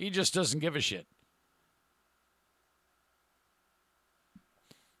 He just doesn't give a shit.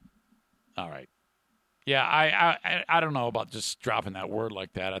 All right. Yeah, I don't know about just dropping that word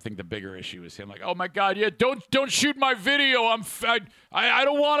like that. I think the bigger issue is him like, oh my God, yeah, don't shoot my video. I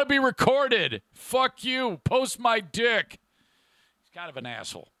don't want to be recorded. Fuck you. Post my dick. He's kind of an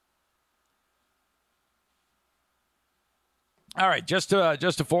asshole. All right, just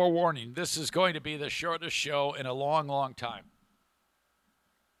a forewarning. This is going to be the shortest show in a long, long time.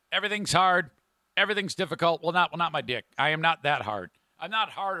 Everything's hard. Everything's difficult. Well, not my dick. I am not that hard. I'm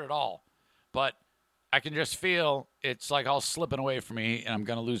not hard at all. But I can just feel it's like all slipping away from me, and I'm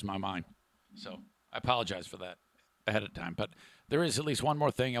going to lose my mind. So I apologize for that ahead of time. But there is at least one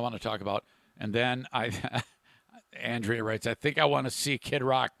more thing I want to talk about. And then Andrea writes, I think I want to see Kid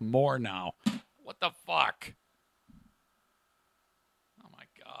Rock more now. What the fuck? Oh, my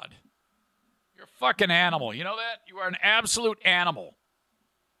God. You're a fucking animal. You know that? You are an absolute animal.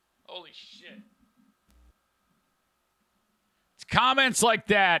 Holy shit. It's comments like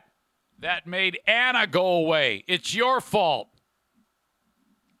that made Anna go away. It's your fault,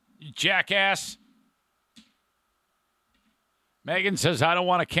 you jackass. Megan says, I don't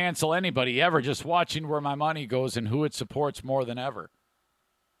want to cancel anybody ever, just watching where my money goes and who it supports more than ever.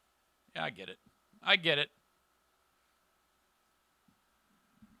 Yeah, I get it.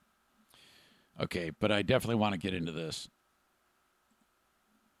 Okay, but I definitely want to get into this.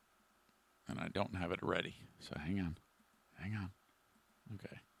 And I don't have it ready, so hang on.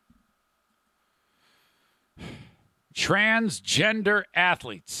 Okay. Transgender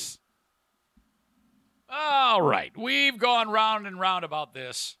athletes. All right. We've gone round and round about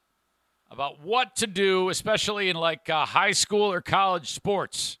this, about what to do, especially in like high school or college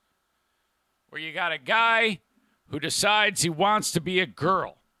sports, where you got a guy who decides he wants to be a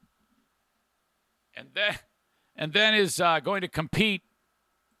girl and then is going to compete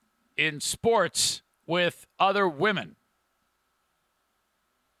in sports with other women.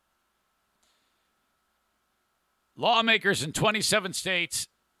 Lawmakers in 27 states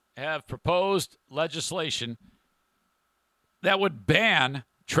have proposed legislation that would ban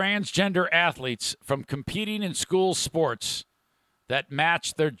transgender athletes from competing in school sports that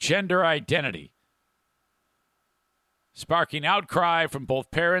match their gender identity, sparking outcry from both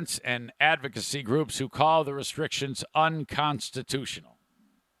parents and advocacy groups who call the restrictions unconstitutional.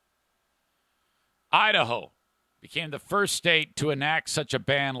 Idaho became the first state to enact such a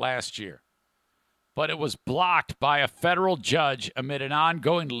ban last year, but it was blocked by a federal judge amid an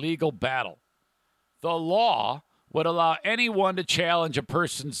ongoing legal battle. The law would allow anyone to challenge a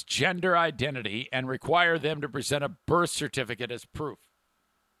person's gender identity and require them to present a birth certificate as proof.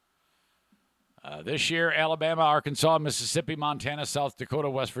 This year, Alabama, Arkansas, Mississippi, Montana, South Dakota,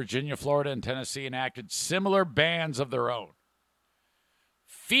 West Virginia, Florida, and Tennessee enacted similar bans of their own.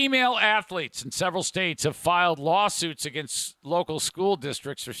 Female athletes in several states have filed lawsuits against local school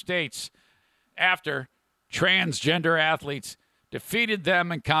districts or states after transgender athletes defeated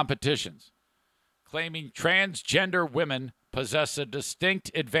them in competitions, claiming transgender women possess a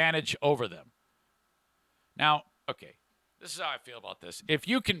distinct advantage over them. Now, okay, this is how I feel about this. If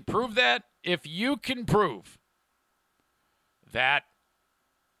you can prove that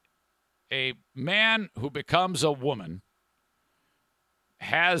a man who becomes a woman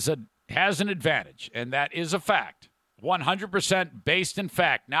has an advantage, and that is a fact, 100% based in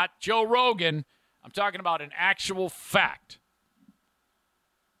fact, not Joe Rogan. I'm talking about an actual fact.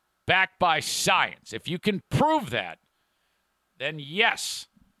 backed by science, if you can prove that, then yes,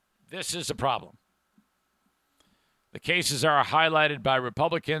 this is a problem. The cases are highlighted by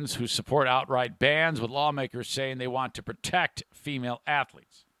Republicans who support outright bans, with lawmakers saying they want to protect female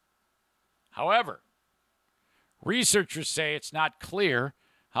athletes. However, researchers say it's not clear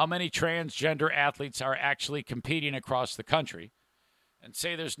how many transgender athletes are actually competing across the country, and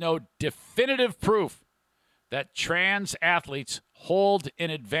say there's no definitive proof that trans athletes hold an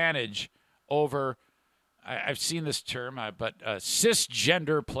advantage over, I've seen this term, but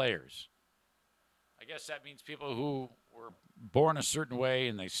cisgender players. I guess that means people who were born a certain way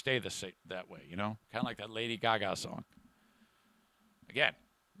and they stay that way, you know? Kind of like that Lady Gaga song. Again,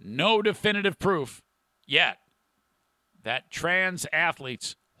 no definitive proof yet that trans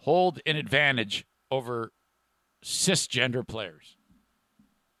athletes hold an advantage over cisgender players.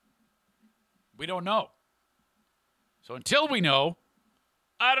 We don't know. So until we know,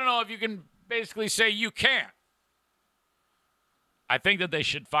 I don't know if you can basically say you can't. I think that they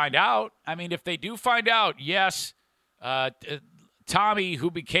should find out. I mean, if they do find out, yes, Tommy,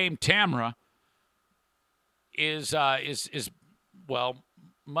 who became Tamra, is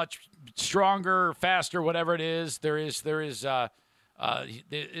much stronger, faster, whatever it is. This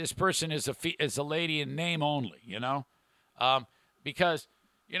person is a lady in name only, you know, because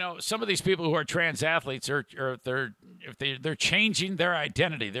you know some of these people who are trans athletes they're changing their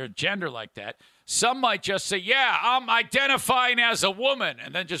identity, their gender like that. Some might just say, yeah, I'm identifying as a woman,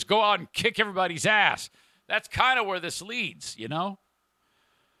 and then just go out and kick everybody's ass. That's kind of where this leads, you know?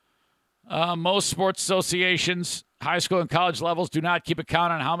 Most sports associations, high school and college levels, do not keep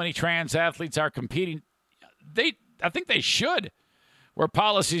account on how many trans athletes are competing. I think they should. Where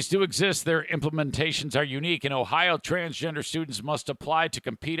policies do exist, their implementations are unique. In Ohio, transgender students must apply to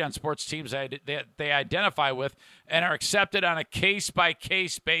compete on sports teams that they identify with and are accepted on a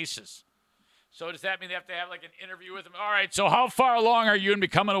case-by-case basis. So does that mean they have to have like an interview with them? All right, so how far along are you in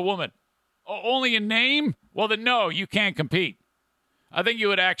becoming a woman? Oh, only in name? Well, then no, you can't compete. I think you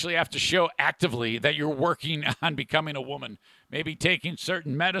would actually have to show actively that you're working on becoming a woman. Maybe taking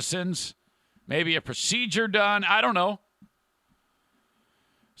certain medicines, maybe a procedure done. I don't know.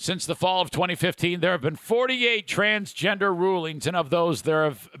 Since the fall of 2015, there have been 48 transgender rulings, and of those, there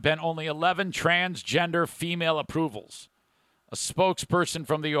have been only 11 transgender female approvals. A spokesperson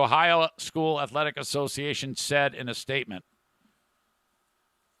from the Ohio School Athletic Association said in a statement,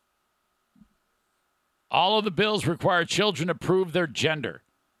 all of the bills require children to prove their gender.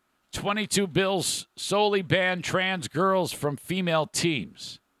 22 bills solely ban trans girls from female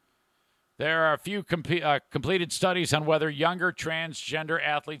teams. There are a few completed studies on whether younger transgender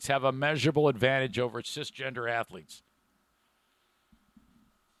athletes have a measurable advantage over cisgender athletes.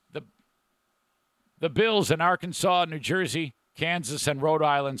 The bills in Arkansas, New Jersey, Kansas, and Rhode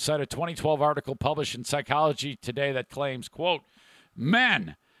Island cite a 2012 article published in Psychology Today that claims, quote,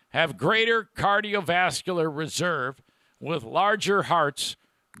 men have greater cardiovascular reserve with larger hearts,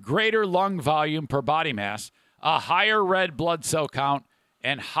 greater lung volume per body mass, a higher red blood cell count,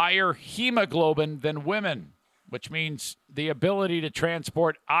 and higher hemoglobin than women, which means the ability to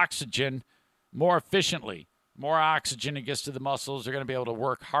transport oxygen more efficiently. More oxygen it gets to the muscles, they're going to be able to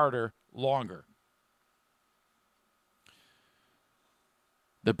work harder, longer.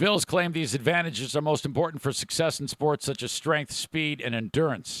 The bills claim these advantages are most important for success in sports such as strength, speed, and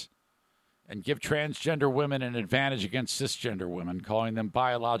endurance, and give transgender women an advantage against cisgender women, calling them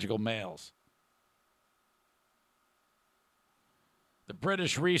biological males. The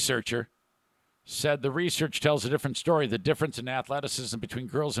British researcher said the research tells a different story. The difference in athleticism between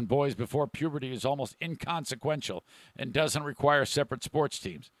girls and boys before puberty is almost inconsequential and doesn't require separate sports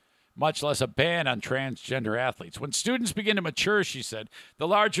teams, much less a ban on transgender athletes. When students begin to mature, she said, the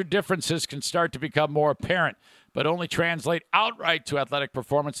larger differences can start to become more apparent, but only translate outright to athletic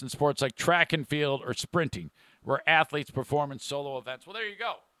performance in sports like track and field or sprinting, where athletes perform in solo events. Well, there you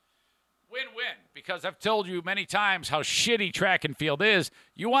go. Win-win, because I've told you many times how shitty track and field is.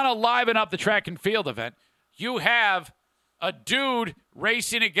 You want to liven up the track and field event, you have a dude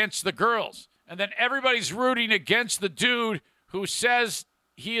racing against the girls, and then everybody's rooting against the dude who says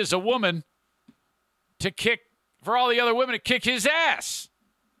he is a woman for all the other women to kick his ass.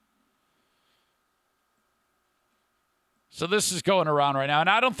 So this is going around right now, and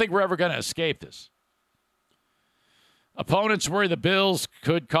I don't think we're ever going to escape this. Opponents worry the bills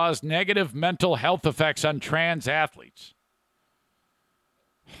could cause negative mental health effects on trans athletes.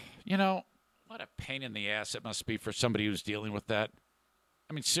 You know, what a pain in the ass it must be for somebody who's dealing with that.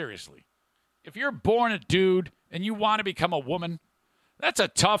 I mean, seriously. If you're born a dude and you want to become a woman, that's a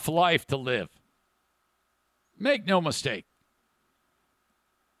tough life to live. Make no mistake.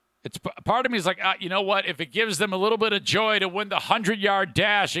 It's part of me is like, you know what? If it gives them a little bit of joy to win the 100-yard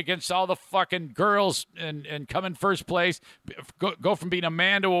dash against all the fucking girls and come in first place, go from being a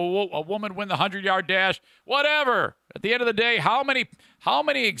man to a woman, win the 100-yard dash, whatever. At the end of the day, how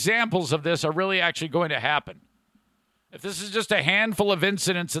many examples of this are really actually going to happen? If this is just a handful of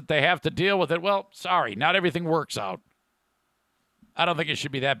incidents that they have to deal with it, well, sorry, not everything works out. I don't think it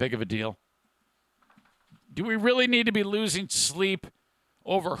should be that big of a deal. Do we really need to be losing sleep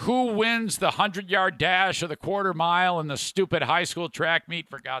over who wins the 100-yard dash or the quarter mile in the stupid high school track meet,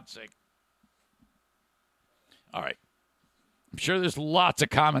 for God's sake? All right. I'm sure there's lots of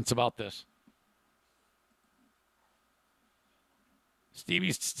comments about this.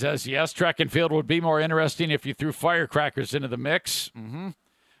 Stevie says, yes, track and field would be more interesting if you threw firecrackers into the mix. Mm-hmm.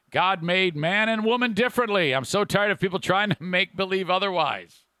 God made man and woman differently. I'm so tired of people trying to make believe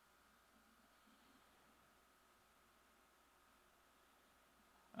otherwise.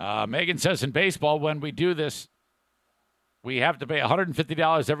 Megan says, in baseball, when we do this, we have to pay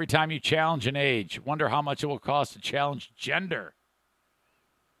 $150 every time you challenge an age. Wonder how much it will cost to challenge gender.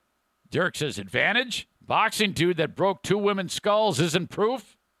 Dirk says, advantage? Boxing dude that broke 2 women's skulls isn't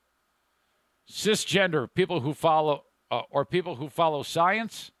proof? Cisgender, people who follow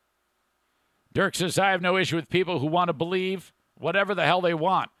science? Dirk says, I have no issue with people who want to believe whatever the hell they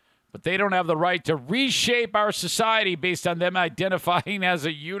want. But they don't have the right to reshape our society based on them identifying as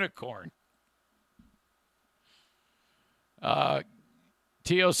a unicorn.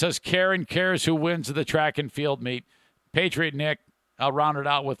 Tio says, Karen cares who wins the track and field meet. Patriot Nick, I'll round it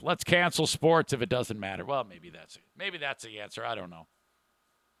out with, let's cancel sports if it doesn't matter. Well, maybe that's the answer. I don't know.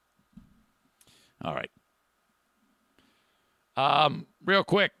 All right. Real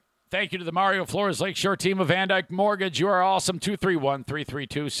quick. Thank you to the Mario Flores Lakeshore team of Van Dyke Mortgage. You are awesome.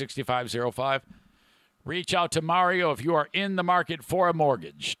 231-332-6505. Reach out to Mario if you are in the market for a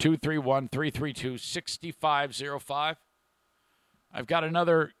mortgage. 231-332-6505. I've got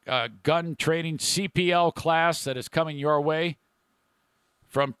another gun training CPL class that is coming your way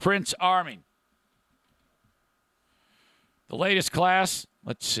from Prince Arming. The latest class,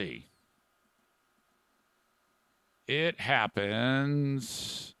 let's see. It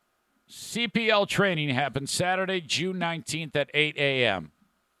happens... CPL training happens Saturday, June 19th at 8 a.m.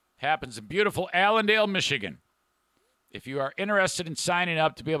 Happens in beautiful Allendale, Michigan. If you are interested in signing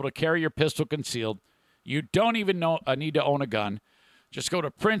up to be able to carry your pistol concealed, you don't even need to own a gun. Just go to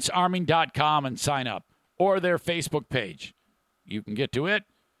princearming.com and sign up, or their Facebook page. You can get to it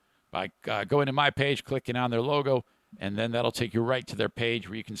by going to my page, clicking on their logo, and then that'll take you right to their page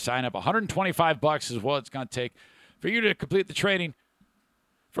where you can sign up. $125 is what it's going to take for you to complete the training.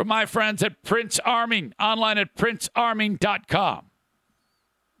 From my friends at Prince Arming, online at princearming.com.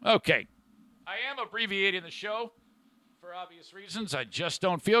 Okay. I am abbreviating the show for obvious reasons. I just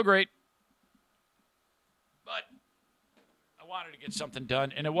don't feel great. But I wanted to get something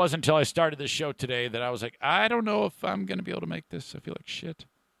done, and it wasn't until I started this show today that I was like, I don't know if I'm going to be able to make this. I feel like shit.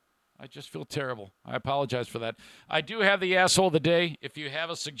 I just feel terrible. I apologize for that. I do have the asshole of the day. If you have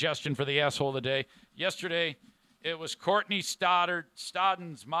a suggestion for the asshole of the day. Yesterday, it was Courtney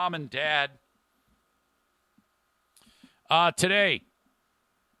Stodden's mom and dad. Today,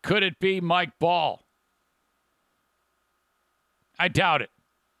 could it be Mike Ball? I doubt it.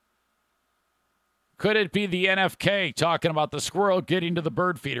 Could it be the NFK talking about the squirrel getting to the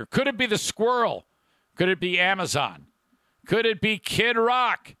bird feeder? Could it be the squirrel? Could it be Amazon? Could it be Kid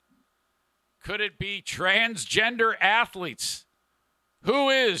Rock? Could it be transgender athletes?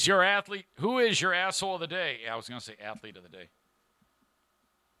 Who is your athlete? Who is your asshole of the day? Yeah, I was going to say athlete of the day.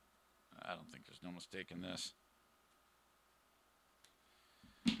 I don't think there's no mistake in this.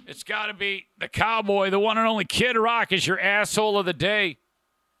 It's got to be the cowboy, the one and only Kid Rock is your asshole of the day.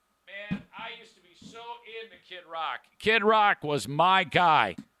 Man, I used to be so into Kid Rock. Kid Rock was my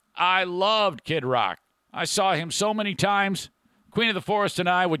guy. I loved Kid Rock. I saw him so many times. Queen of the Forest and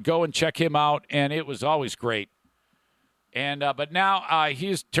I would go and check him out, and it was always great. And but now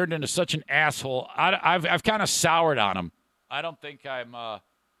he's turned into such an asshole. I've kind of soured on him. I don't think I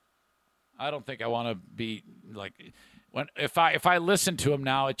want to be like if I listen to him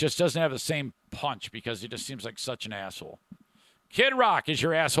now, it just doesn't have the same punch because he just seems like such an asshole. Kid Rock is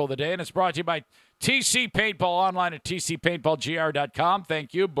your asshole of the day, and it's brought to you by TC Paintball, online at tcpaintballgr.com.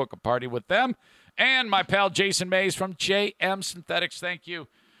 Thank you. Book a party with them. And my pal Jason Mays from JM Synthetics. Thank you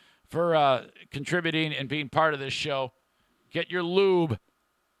for contributing and being part of this show. Get your lube.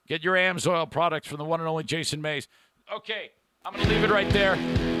 Get your AMSOIL products from the one and only Jason Mays. Okay, I'm going to leave it right there.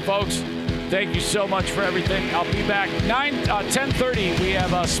 Folks, thank you so much for everything. I'll be back 10:30. We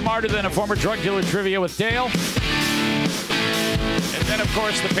have Smarter Than a Former Drug Dealer trivia with Dale. And And then, of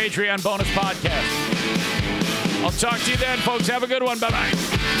course, the Patreon bonus podcast. I'll talk to you then, folks. Have a good one. Bye-bye.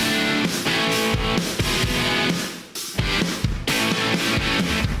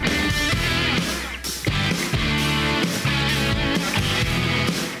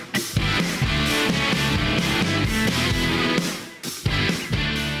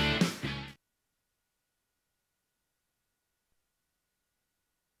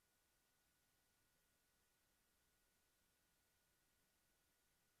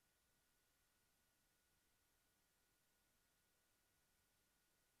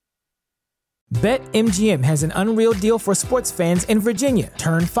 BetMGM has an unreal deal for sports fans in Virginia.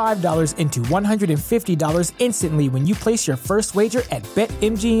 Turn $5 into $150 instantly when you place your first wager at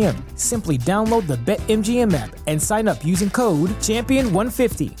BetMGM. Simply download the BetMGM app and sign up using code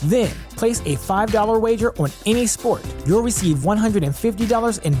Champion150. Then, place a $5 wager on any sport. You'll receive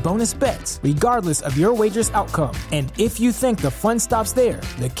 $150 in bonus bets, regardless of your wager's outcome. And if you think the fun stops there,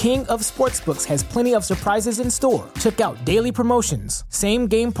 the king of sportsbooks has plenty of surprises in store. Check out daily promotions,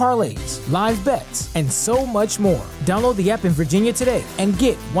 same-game parlays, live bets, and so much more. Download the app in Virginia today and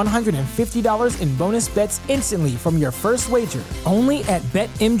get $150 in bonus bets instantly from your first wager. Only at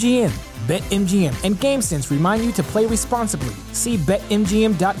BetMGM. BetMGM and GameSense remind you to play responsibly. See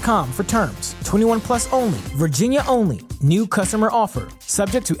BetMGM.com for terms. 21 plus only. Virginia only. New customer offer.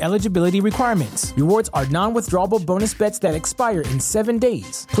 Subject to eligibility requirements. Rewards are non-withdrawable bonus bets that expire in 7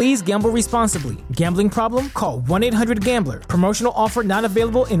 days. Please gamble responsibly. Gambling problem? Call 1-800-GAMBLER. Promotional offer not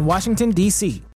available in Washington, D.C.